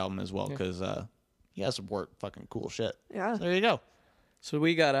pre-order the album as well, because he has some fucking cool shit. Yeah. So there you go. So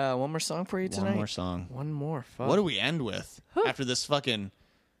we got one more song for you tonight. One more song. One more. Fuck. What do we end with after this fucking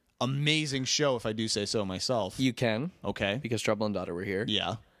amazing show, if I do say so myself? You can. Okay. Because Trouble and Daughter were here.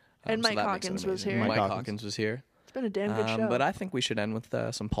 Yeah. And so Mike that makes it Hawkins was amazing. here. Mike Hawkins was here. It's been a damn good show. But I think we should end with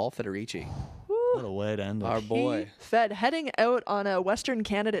some Paul Federici. What a way to end it. Our boy. Fed heading out on a Western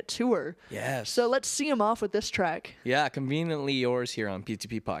Candidate tour. Yes. So let's see him off with this track. Yeah, conveniently yours here on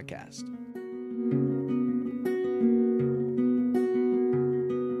PTP Podcast.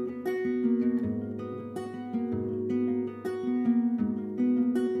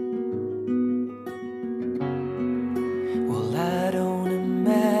 Well, I don't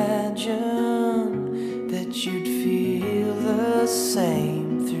imagine that you'd feel the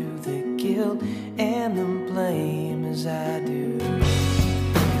same through the guilt and the blame as I do.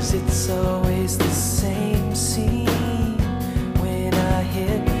 'Cause it's always the same scene when I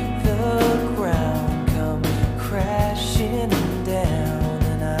hit the ground, come crashing down,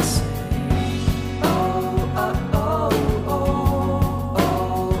 and I say, oh, oh, oh, oh,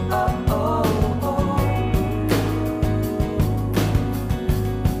 oh, oh, oh, oh.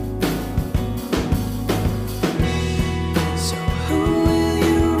 So who will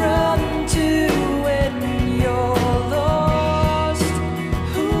you run to when you're lost?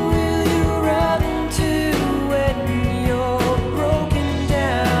 Who will you run to when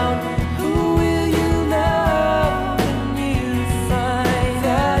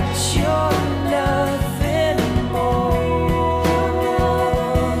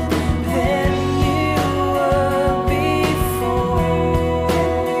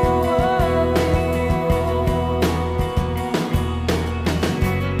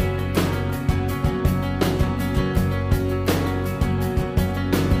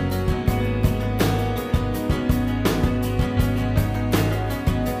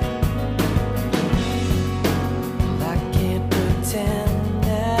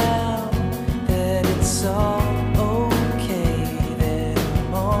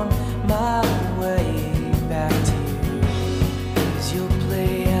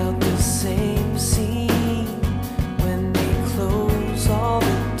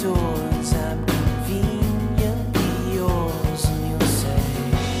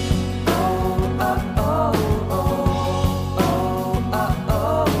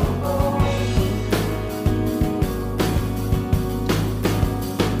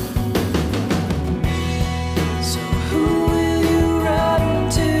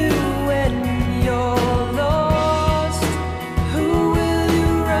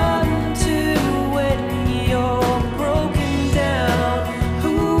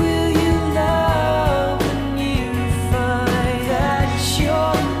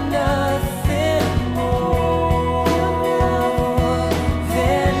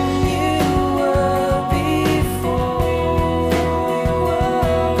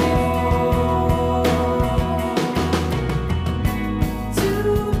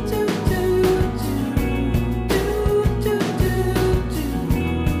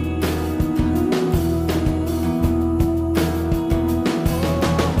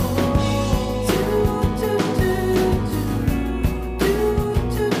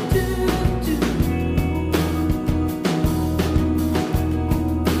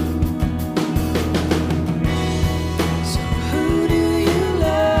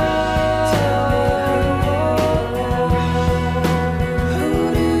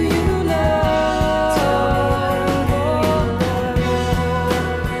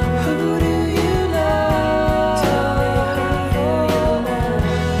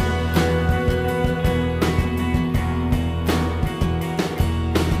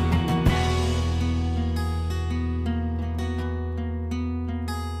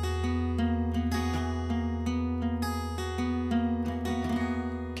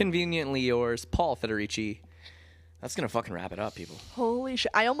Conveniently yours, Paul Federici. That's gonna fucking wrap it up, people. Holy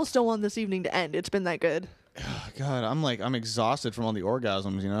shit! I almost don't want this evening to end. It's been that good. God, I'm exhausted from all the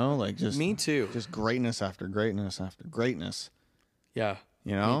orgasms. You know, like just me too. Just greatness after greatness after greatness. Yeah.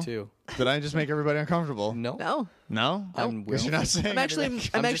 You know, me too. Did I just make everybody uncomfortable? No. No. Guess you're not saying.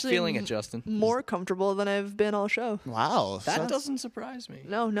 I'm actually feeling it, Justin. More comfortable than I've been all show. Wow, That doesn't surprise me.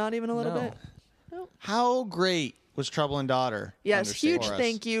 No, not even a little bit. How great was Trouble and Daughter? Yes, huge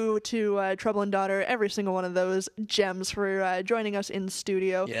thank you to Trouble and Daughter, every single one of those gems for joining us in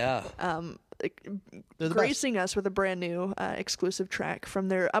studio. Yeah. Gracing us with a brand new exclusive track from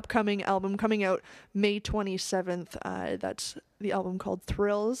their upcoming album coming out May 27th. That's the album called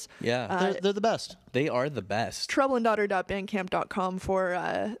Thrills. Yeah. They're the best. They are the best. Troubleanddaughter.bandcamp.com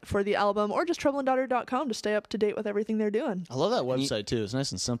for the album, or just troubleanddaughter.com to stay up to date with everything they're doing. I love that website too. It's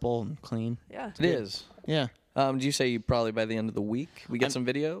nice and simple and clean. Yeah. It is. Yeah. Do you say probably by the end of the week we get some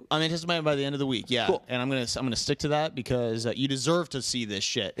video? I'm anticipating by the end of the week. Yeah, cool. And I'm gonna stick to that because you deserve to see this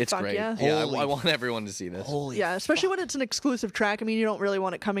shit. It's Fuck great. yeah. I want everyone to see this. Yeah, especially when it's an exclusive track. I mean, you don't really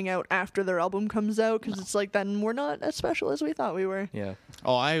want it coming out after their album comes out because it's like then we're not as special as we thought we were. Yeah.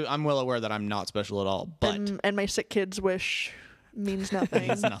 Oh, I'm well aware that I'm not special at all, but And my sick kid's wish means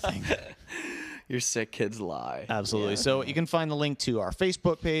nothing. it's nothing. Your sick kids lie. Absolutely. So you can find the link to our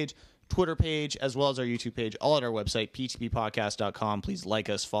Facebook page, Twitter page, as well as our YouTube page, all at our website, ptppodcast.com. Please like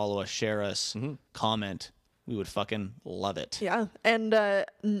us, follow us, share us, comment. We would fucking love it. Yeah, and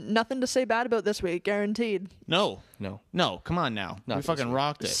nothing to say bad about this week, guaranteed. No, come on now. We fucking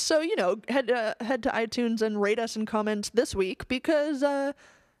rocked it. So, head to iTunes and rate us and comment this week because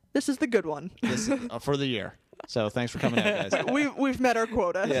this is the good one. This, for the year. So thanks for coming out, guys. We've met our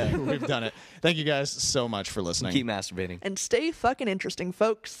quota. Yeah, we've done it. Thank you guys so much for listening. Keep masturbating. And stay fucking interesting,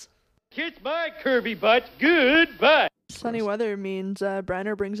 folks. Kiss my curvy butt. Goodbye. Sunny weather means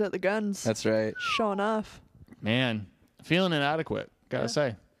Brenner brings out the guns. That's right. Showing off. Man, feeling inadequate, gotta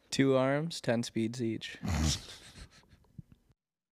say. 2 arms, 10 speeds each.